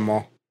I hit them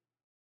all.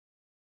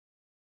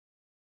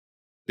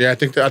 Yeah, I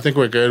think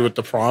we're good with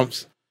the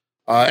prompts.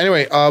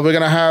 Anyway, we're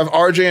gonna have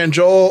RJ and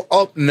Joel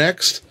up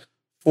next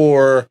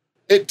for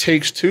It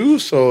Takes Two.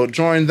 So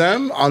join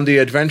them on the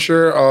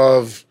adventure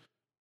of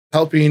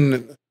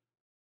helping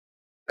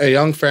a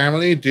young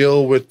family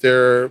deal with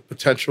their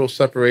potential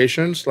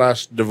separation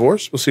 /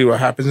 divorce. We'll see what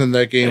happens in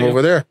that game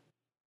over there.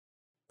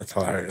 That's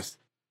hilarious.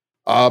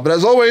 But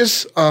as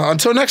always,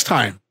 until next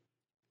time,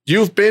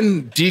 you've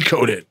been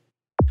decoded.